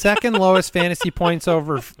had the second lowest fantasy points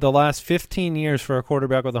over the last 15 years for a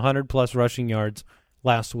quarterback with 100-plus rushing yards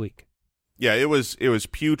last week. Yeah, it was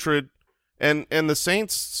putrid. And the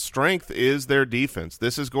Saints' strength is their defense.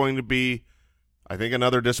 This is going to be, I think,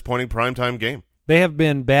 another disappointing primetime game. They have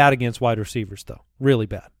been bad against wide receivers, though. Really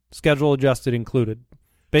bad. Schedule adjusted included.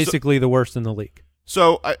 Basically the worst in the league.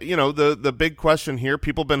 So, the big question here,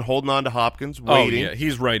 people have been holding on to Hopkins, waiting. Oh, yeah,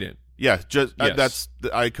 he's right in. Yeah, just Yes.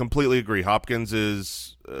 I completely agree. Hopkins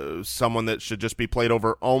is someone that should just be played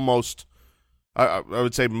over almost, I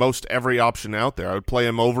would say, most every option out there. I would play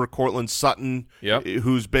him over Cortland Sutton, Yep.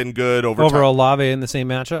 who's been good. Over Olave in the same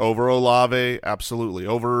matchup? Over Olave, absolutely.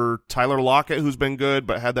 Over Tyler Lockett, who's been good,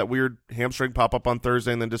 but had that weird hamstring pop up on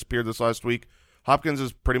Thursday and then disappeared this last week. Hopkins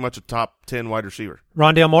is pretty much a top 10 wide receiver.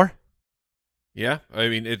 Rondale Moore? Yeah, I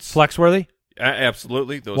mean, it's Flexworthy?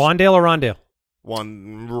 Absolutely. Wandale or Rondale?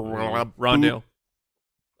 Rondale.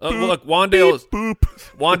 Look, Wandale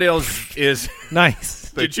is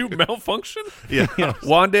Nice. Did you malfunction? Yeah.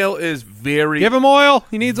 Wandale is very Give him oil.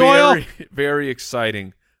 He needs oil. Very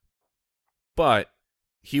exciting. But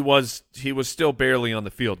he was still barely on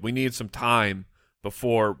the field. We need some time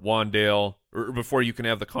before Wandale, or before you can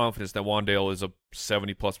have the confidence that Wandale is a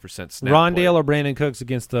 70+% snap Rondale player. or Brandon Cooks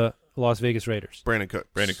against the Las Vegas Raiders? Brandon Cooks.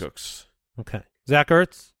 Brandon Cooks. Okay. Zach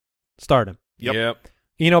Ertz? Start him. Yep.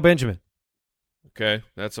 Eno Benjamin? Okay,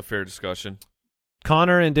 that's a fair discussion.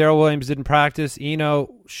 Connor and Darrell Williams didn't practice.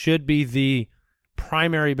 Eno should be the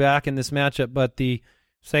primary back in this matchup, but the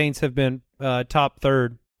Saints have been top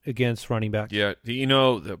third against running back. Yeah,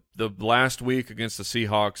 the last week against the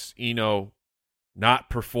Seahawks, Eno not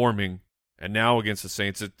performing, and now against the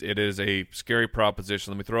Saints, it is a scary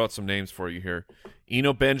proposition. Let me throw out some names for you here.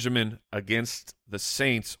 Eno Benjamin against the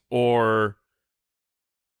Saints, or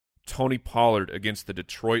Tony Pollard against the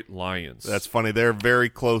Detroit Lions. That's funny. They're very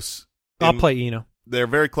close. I'll play Eno. They're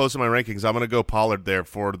very close in my rankings. I'm going to go Pollard there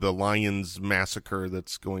for the Lions massacre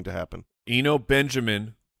that's going to happen. Eno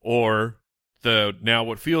Benjamin, or now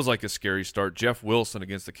what feels like a scary start, Jeff Wilson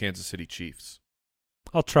against the Kansas City Chiefs.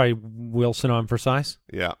 I'll try Wilson on for size.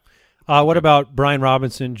 Yeah. What about Brian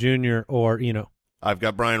Robinson Jr. or Eno? I've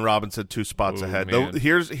got Brian Robinson 2 spots Ooh, ahead. man. Though,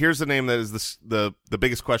 here's the name that is the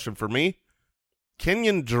biggest question for me.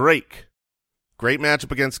 Kenyon Drake. Great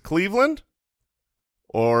matchup against Cleveland,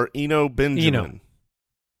 or Eno Benjamin? Eno.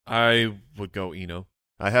 I would go Eno.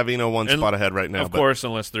 I have Eno one And spot ahead right now. Of but course,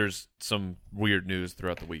 unless there's some weird news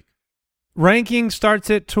throughout the week. Ranking starts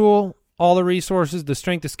at tool. All the resources, the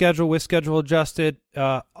strength of schedule with schedule adjusted,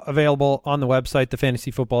 available on the website,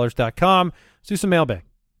 thefantasyfootballers.com. Let's do some mailbag.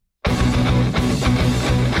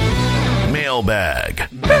 Mailbag.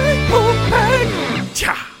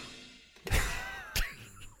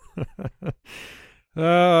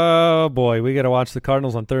 Oh, boy. We got to watch the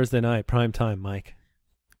Cardinals on Thursday night, prime time, Mike.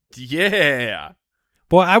 Yeah.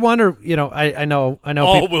 Boy, I wonder, I know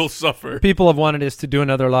All will suffer. people have wanted us to do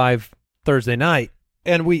another live Thursday night,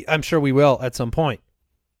 and I'm sure we will at some point.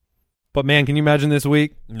 But, man, can you imagine this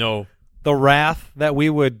week? No. The wrath that we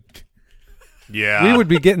would yeah,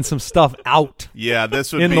 be getting some stuff out. Yeah,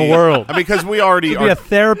 this would in be the world. I mean, because we already It would be are. a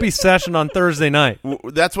therapy session on Thursday night.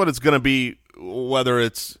 That's what it's going to be, whether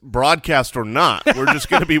it's broadcast or not. We're just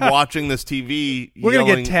going to be watching this TV. We're going to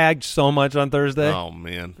yelling- get tagged so much on Thursday. Oh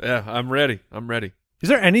man, Yeah, I'm ready. Is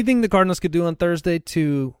there anything the Cardinals could do on Thursday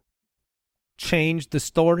to change the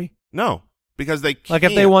story? no, because they Like if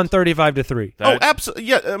they can't. won 35-3. Oh, absolutely.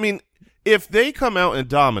 Yeah, I mean, if they come out and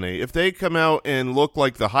dominate, if they come out and look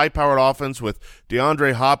like the high-powered offense with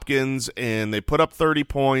DeAndre Hopkins and they put up 30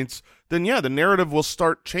 points, then yeah, the narrative will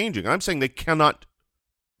start changing. I'm saying they cannot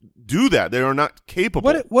do that. They are not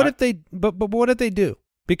capable. What if they but what if they do?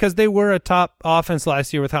 Because they were a top offense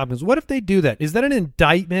last year with Hopkins. What if they do that? Is that an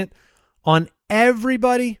indictment on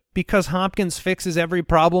everybody because Hopkins fixes every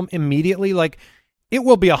problem immediately? Like, it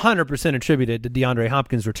will be 100% attributed to DeAndre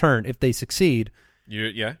Hopkins' return if they succeed.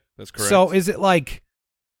 Yeah, that's correct. So is it like,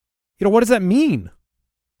 what does that mean?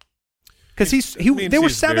 Because they were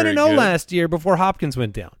 7-0 last year before Hopkins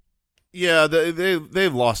went down. Yeah,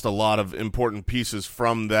 they've lost a lot of important pieces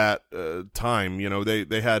from that time. You know,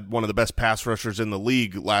 they had one of the best pass rushers in the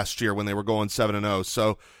league last year when they were going 7-0.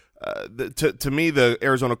 So to me, the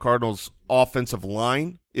Arizona Cardinals' offensive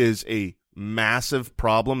line is a massive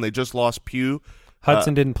problem. They just lost Pugh.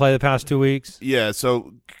 Hudson didn't play the past 2 weeks. Yeah,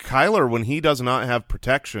 so Kyler, when he does not have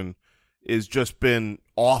protection, has just been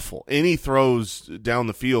awful. Any throws down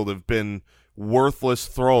the field have been worthless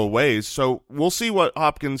throwaways. So we'll see what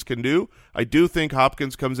Hopkins can do. I do think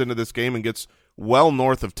Hopkins comes into this game and gets well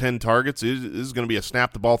north of 10 targets. This is going to be a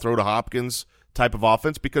snap-the-ball throw to Hopkins type of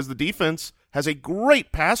offense because the defense has a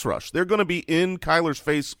great pass rush. They're going to be in Kyler's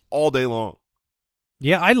face all day long.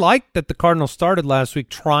 Yeah, I like that the Cardinals started last week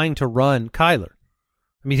trying to run Kyler.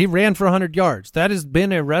 I mean, he ran for 100 yards. That has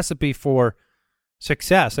been a recipe for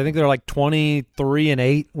success. I think they're like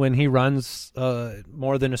 23-8 when he runs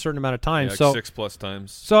more than a certain amount of time. Yeah, like so 6+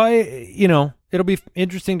 times. So it'll be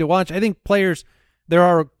interesting to watch. I think there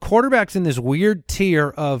are quarterbacks in this weird tier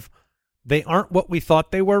of they aren't what we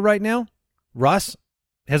thought they were right now. Russ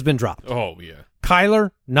has been dropped. Oh yeah.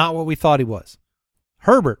 Kyler, not what we thought he was.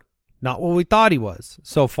 Herbert, not what we thought he was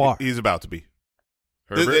so far. He's about to be.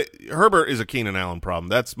 Herbert? Herbert is a Keenan Allen problem.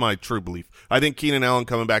 That's my true belief. I think Keenan Allen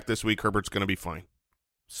coming back this week, Herbert's going to be fine.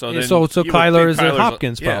 So Kyler is a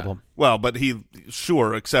Hopkins problem. Well, but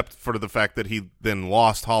except for the fact that he then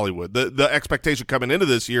lost Hollywood. The expectation coming into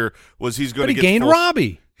this year was he's going to get gained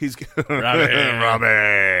Robbie. He's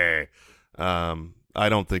Robbie. I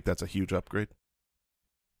don't think that's a huge upgrade.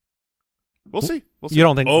 We'll see. You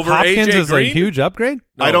don't think Over Hopkins AJ is Green? a huge upgrade?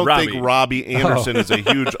 No, I don't Robbie. think Robbie Anderson is a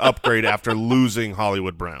huge upgrade after losing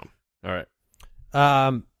Hollywood Brown. All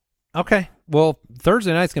right. Okay. Well,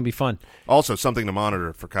 Thursday night's going to be fun. Also, something to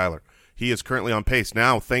monitor for Kyler. He is currently on pace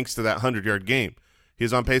now, thanks to that 100-yard game. He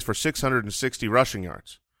is on pace for 660 rushing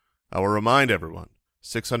yards. I will remind everyone,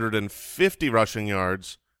 650 rushing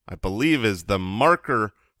yards, I believe, is the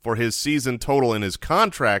marker for his season total in his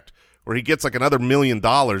contract, where he gets like another $1 million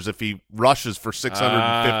if he rushes for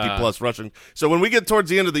 650-plus rushing. So when we get towards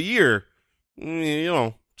the end of the year,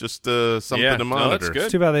 just something to monitor. No, that's good.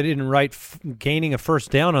 It's too bad they didn't write gaining a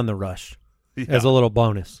first down on the rush as a little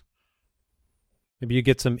bonus. Maybe you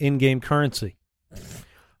get some in-game currency.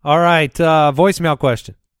 All right, voicemail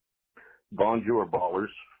question. Bonjour, ballers,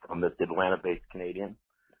 from this Atlanta-based Canadian.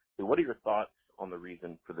 So what are your thoughts on the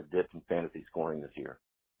reason for the dip in fantasy scoring this year?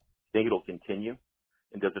 Think it'll continue,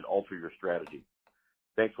 and does it alter your strategy?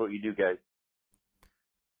 Thanks for what you do, guys.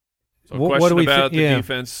 So question about the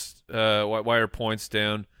defense, why are points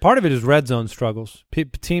down? Part of it is red zone struggles.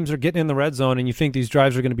 Teams are getting in the red zone, and you think these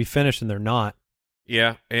drives are going to be finished, and they're not.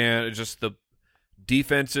 Yeah, and just the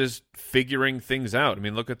defenses figuring things out. I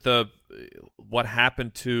mean, look at what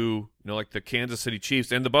happened to like the Kansas City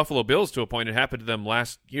Chiefs and the Buffalo Bills to a point. It happened to them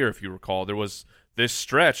last year, if you recall. There was this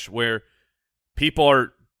stretch where people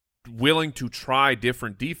are willing to try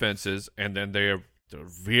different defenses, and then they're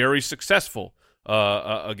very successful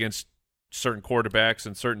against certain quarterbacks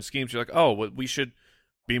and certain schemes. You're like, oh, well, we should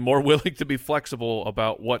be more willing to be flexible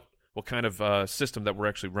about what kind of system that we're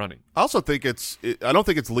actually running. I also think I don't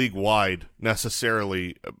think it's league-wide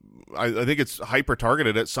necessarily. I think it's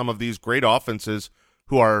hyper-targeted at some of these great offenses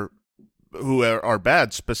who are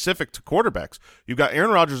bad, specific to quarterbacks. You've got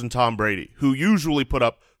Aaron Rodgers and Tom Brady, who usually put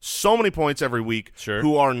up so many points every week,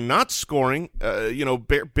 who are not scoring,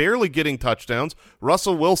 barely getting touchdowns.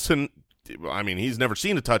 Russell Wilson, I mean, he's never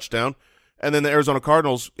seen a touchdown. And then the Arizona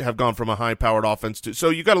Cardinals have gone from a high-powered offense to – so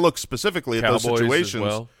you got to look specifically at Cowboys those situations. As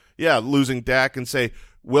well. Yeah, losing Dak and say,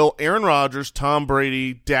 will Aaron Rodgers, Tom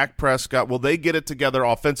Brady, Dak Prescott, will they get it together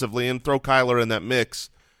offensively and throw Kyler in that mix?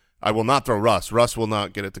 I will not throw Russ. Russ will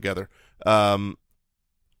not get it together. And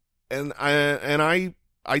I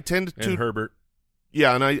tend to – and Herbert.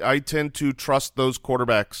 Yeah, and I tend to trust those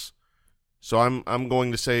quarterbacks. So I'm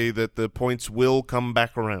going to say that the points will come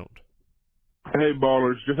back around. Hey,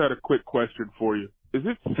 ballers, just had a quick question for you. Is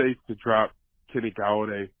it safe to drop Kenny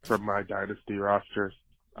Golladay from my dynasty rosters?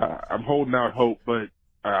 I'm holding out hope, but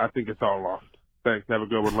I think it's all lost. Thanks. Have a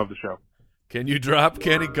good one. Love the show. Can you drop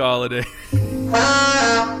Kenny Golladay?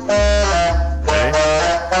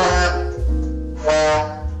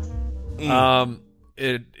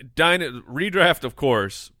 Redraft, of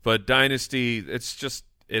course, but dynasty, it's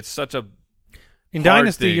such a in hard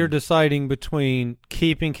dynasty thing. You're deciding between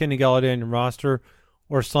keeping Kenny Golladay on your roster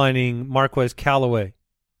or signing Marquez Callaway.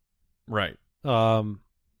 Right. Would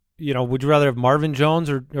you rather have Marvin Jones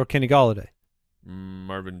or Kenny Golladay?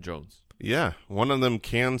 Marvin Jones. Yeah, one of them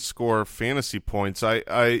can score fantasy points.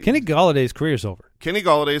 Kenny Galladay's career's over. Kenny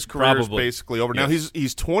Galladay's career is Probably. basically over. Now Yes.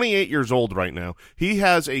 he's 28 years old right now. He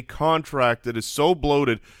has a contract that is so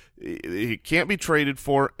bloated he can't be traded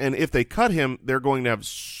for, and if they cut him, they're going to have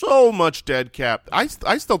so much dead cap. I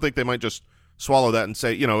still think they might just swallow that and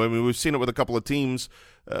say, I mean, we've seen it with a couple of teams.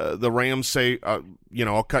 The Rams say,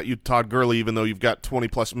 I'll cut you Todd Gurley even though you've got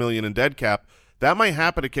 $20+ million in dead cap. That might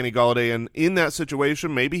happen to Kenny Galladay, and in that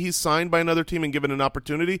situation, maybe he's signed by another team and given an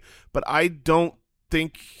opportunity, but I don't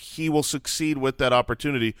think he will succeed with that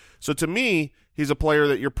opportunity. So to me, he's a player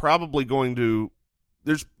that you're probably going to –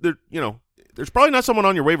 there's probably not someone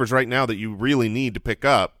on your waivers right now that you really need to pick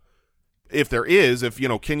up. If there is, if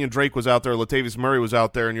Kenyon Drake was out there, Latavius Murray was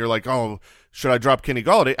out there, and you're like, oh, should I drop Kenny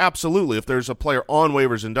Galladay? Absolutely, if there's a player on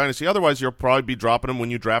waivers in Dynasty. Otherwise, you'll probably be dropping him when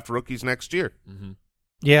you draft rookies next year. Mm-hmm.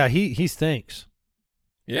 Yeah, he stinks.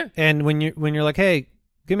 Yeah. And when you're like, hey,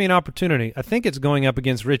 give me an opportunity, I think it's going up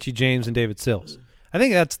against Richie James and David Sills. I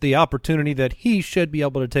think that's the opportunity that he should be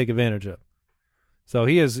able to take advantage of. So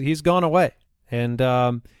he's gone away. And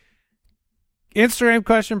Instagram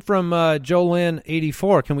question from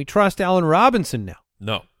Jolyn84. Can we trust Allen Robinson now?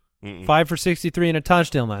 No. 5 for 63 and a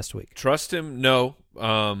touchdown last week. Trust him? No.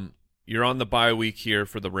 You're on the bye week here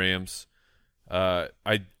for the Rams.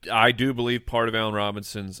 I do believe part of Allen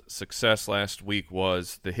Robinson's success last week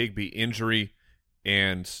was the Higbee injury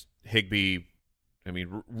and Higbee,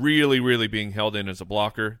 really, really being held in as a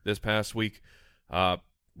blocker this past week.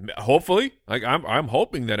 Hopefully, I'm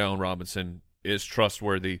hoping that Allen Robinson is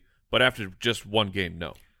trustworthy, but after just one game,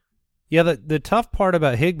 no. Yeah, the tough part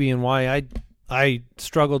about Higbee and why I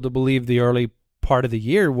struggled to believe the early part of the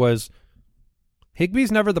year was Higbee's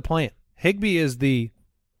never the plan. Higbee is the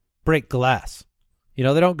break glass. They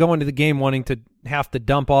don't go into the game wanting to have to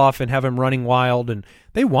dump off and have him running wild, and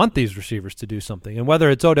they want these receivers to do something. And whether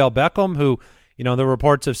it's Odell Beckham, who, the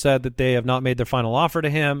reports have said that they have not made their final offer to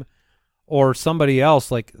him, or somebody else,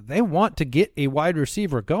 like they want to get a wide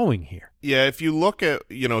receiver going here. Yeah, if you look at,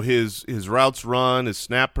 his routes run, his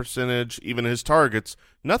snap percentage, even his targets,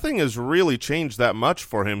 nothing has really changed that much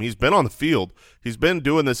for him. He's been on the field. He's been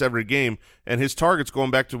doing this every game, and his targets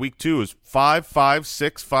going back to week 2 is 5, 5,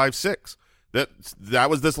 6, 5, 6. That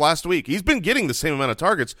was this last week. He's been getting the same amount of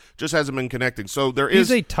targets, just hasn't been connecting. So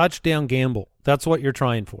he's a touchdown gamble. That's what you're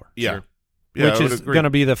trying for. Yeah. Sure. Yeah, which is going to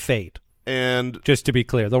be the fade. And just to be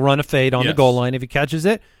clear, they'll run a fade on the goal line. If he catches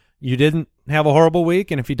it, you didn't have a horrible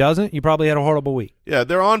week, and if he doesn't, you probably had a horrible week. Yeah,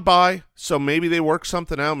 they're on bye, so maybe they work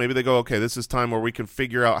something out. Maybe they go, okay, this is time where we can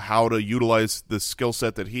figure out how to utilize the skill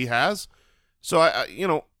set that he has. So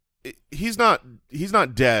he's not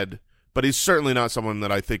dead, but he's certainly not someone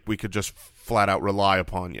that I think we could just flat out rely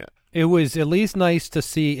upon yet. It was at least nice to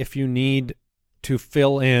see if you need to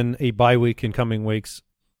fill in a bye week in coming weeks,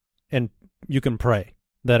 and you can pray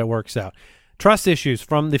that it works out. Trust issues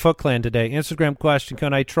from the Foot Clan today. Instagram question,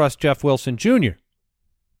 can I trust Jeff Wilson Jr.?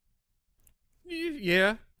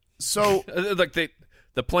 Yeah. So,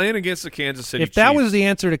 the plan against the Kansas City If that Chiefs, was the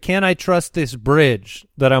answer to can I trust this bridge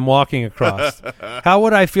that I'm walking across, how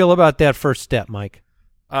would I feel about that first step, Mike?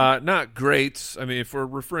 not great. I mean, if we're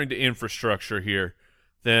referring to infrastructure here,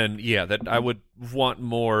 then yeah, that I would want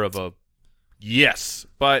more of a yes.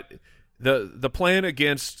 But the plan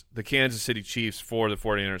against the Kansas City Chiefs for the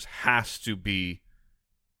 49ers has to be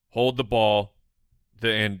hold the ball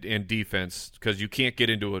and defense, because you can't get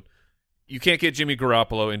Jimmy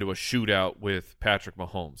Garoppolo into a shootout with Patrick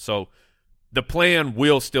Mahomes. So the plan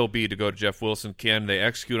will still be to go to Jeff Wilson. Can they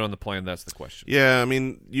execute on the plan? That's the question. Yeah, I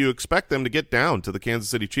mean, you expect them to get down to the Kansas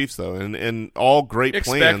City Chiefs, though, and all great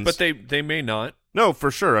plans. But they may not. No, for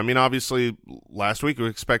sure. I mean, obviously, last week we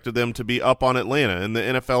expected them to be up on Atlanta, and the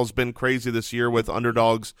NFL's been crazy this year with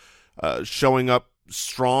underdogs showing up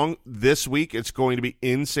strong. This week it's going to be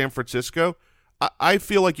in San Francisco. I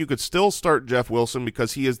feel like you could still start Jeff Wilson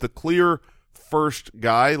because he is the clear first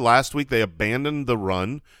guy. Last week they abandoned the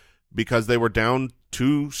run because they were down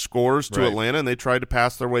 2 scores to Atlanta, and they tried to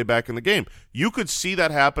pass their way back in the game. You could see that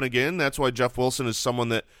happen again. That's why Jeff Wilson is someone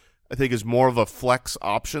that I think is more of a flex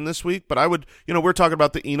option this week. But I would, we're talking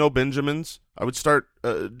about the Eno Benjamins. I would start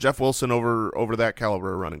Jeff Wilson over that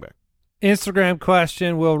caliber of running back. Instagram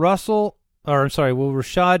question, will Rashad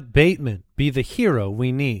Bateman be the hero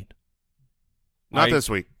we need? Not this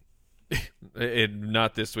week.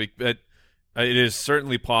 Not this week, but it is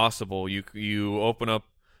certainly possible. You open up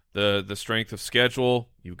the strength of schedule.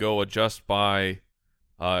 You go adjust by,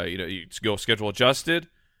 you go schedule adjusted.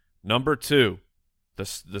 Number 2,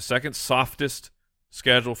 the second softest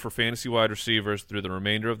schedule for fantasy wide receivers through the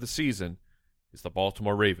remainder of the season is the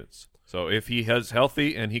Baltimore Ravens. So if he is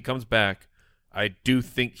healthy and he comes back, I do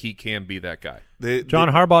think he can be that guy. John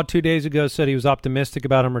Harbaugh 2 days ago said he was optimistic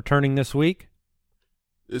about him returning this week.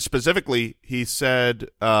 Specifically, he said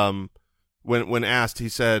when asked, he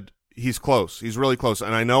said he's close. He's really close.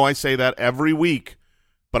 And I know I say that every week,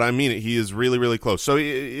 but I mean it. He is really, really close. So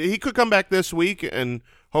he could come back this week, and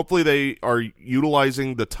hopefully they are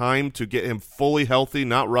utilizing the time to get him fully healthy,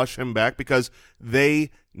 not rush him back, because they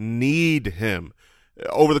need him.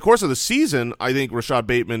 Over the course of the season, I think Rashad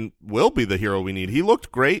Bateman will be the hero we need. He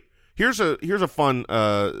looked great. Here's a fun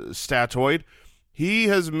statoid. He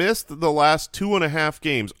has missed the last 2.5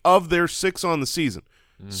 games of their 6 on the season.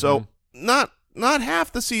 Mm-hmm. So not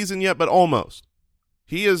half the season yet, but almost.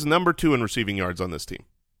 He is number 2 in receiving yards on this team.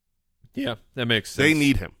 Yeah, that makes sense. They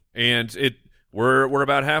need him. And we're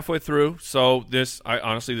about halfway through, so this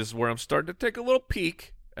is where I'm starting to take a little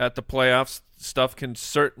peek at the playoffs. Stuff can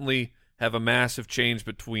certainly have a massive change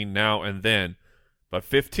between now and then. But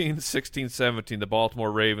 15, 16, 17, the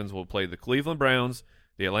Baltimore Ravens will play the Cleveland Browns,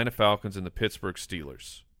 the Atlanta Falcons, and the Pittsburgh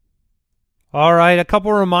Steelers. All right, a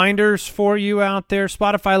couple reminders for you out there.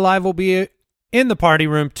 Spotify Live will be in the party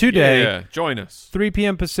room today. Yeah, join us. 3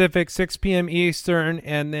 p.m. Pacific, 6 p.m. Eastern,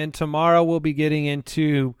 and then tomorrow we'll be getting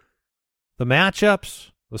into the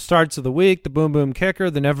matchups, the starts of the week, the Boom Boom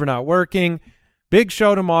Kicker, the Never Not Working. Big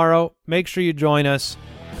show tomorrow. Make sure you join us.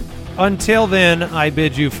 Until then, I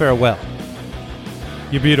bid you farewell.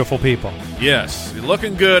 You beautiful people. Yes. You're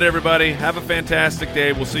looking good, everybody. Have a fantastic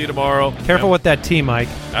day. We'll see you tomorrow. Careful with that tea, Mike.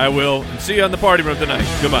 I will. And see you on the party room tonight.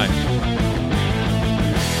 Goodbye.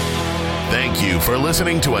 Thank you for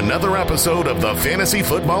listening to another episode of the Fantasy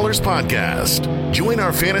Footballers Podcast. Join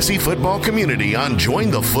our fantasy football community on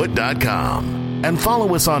jointhefoot.com and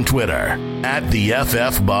follow us on Twitter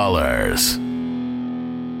 @TheFFBallers.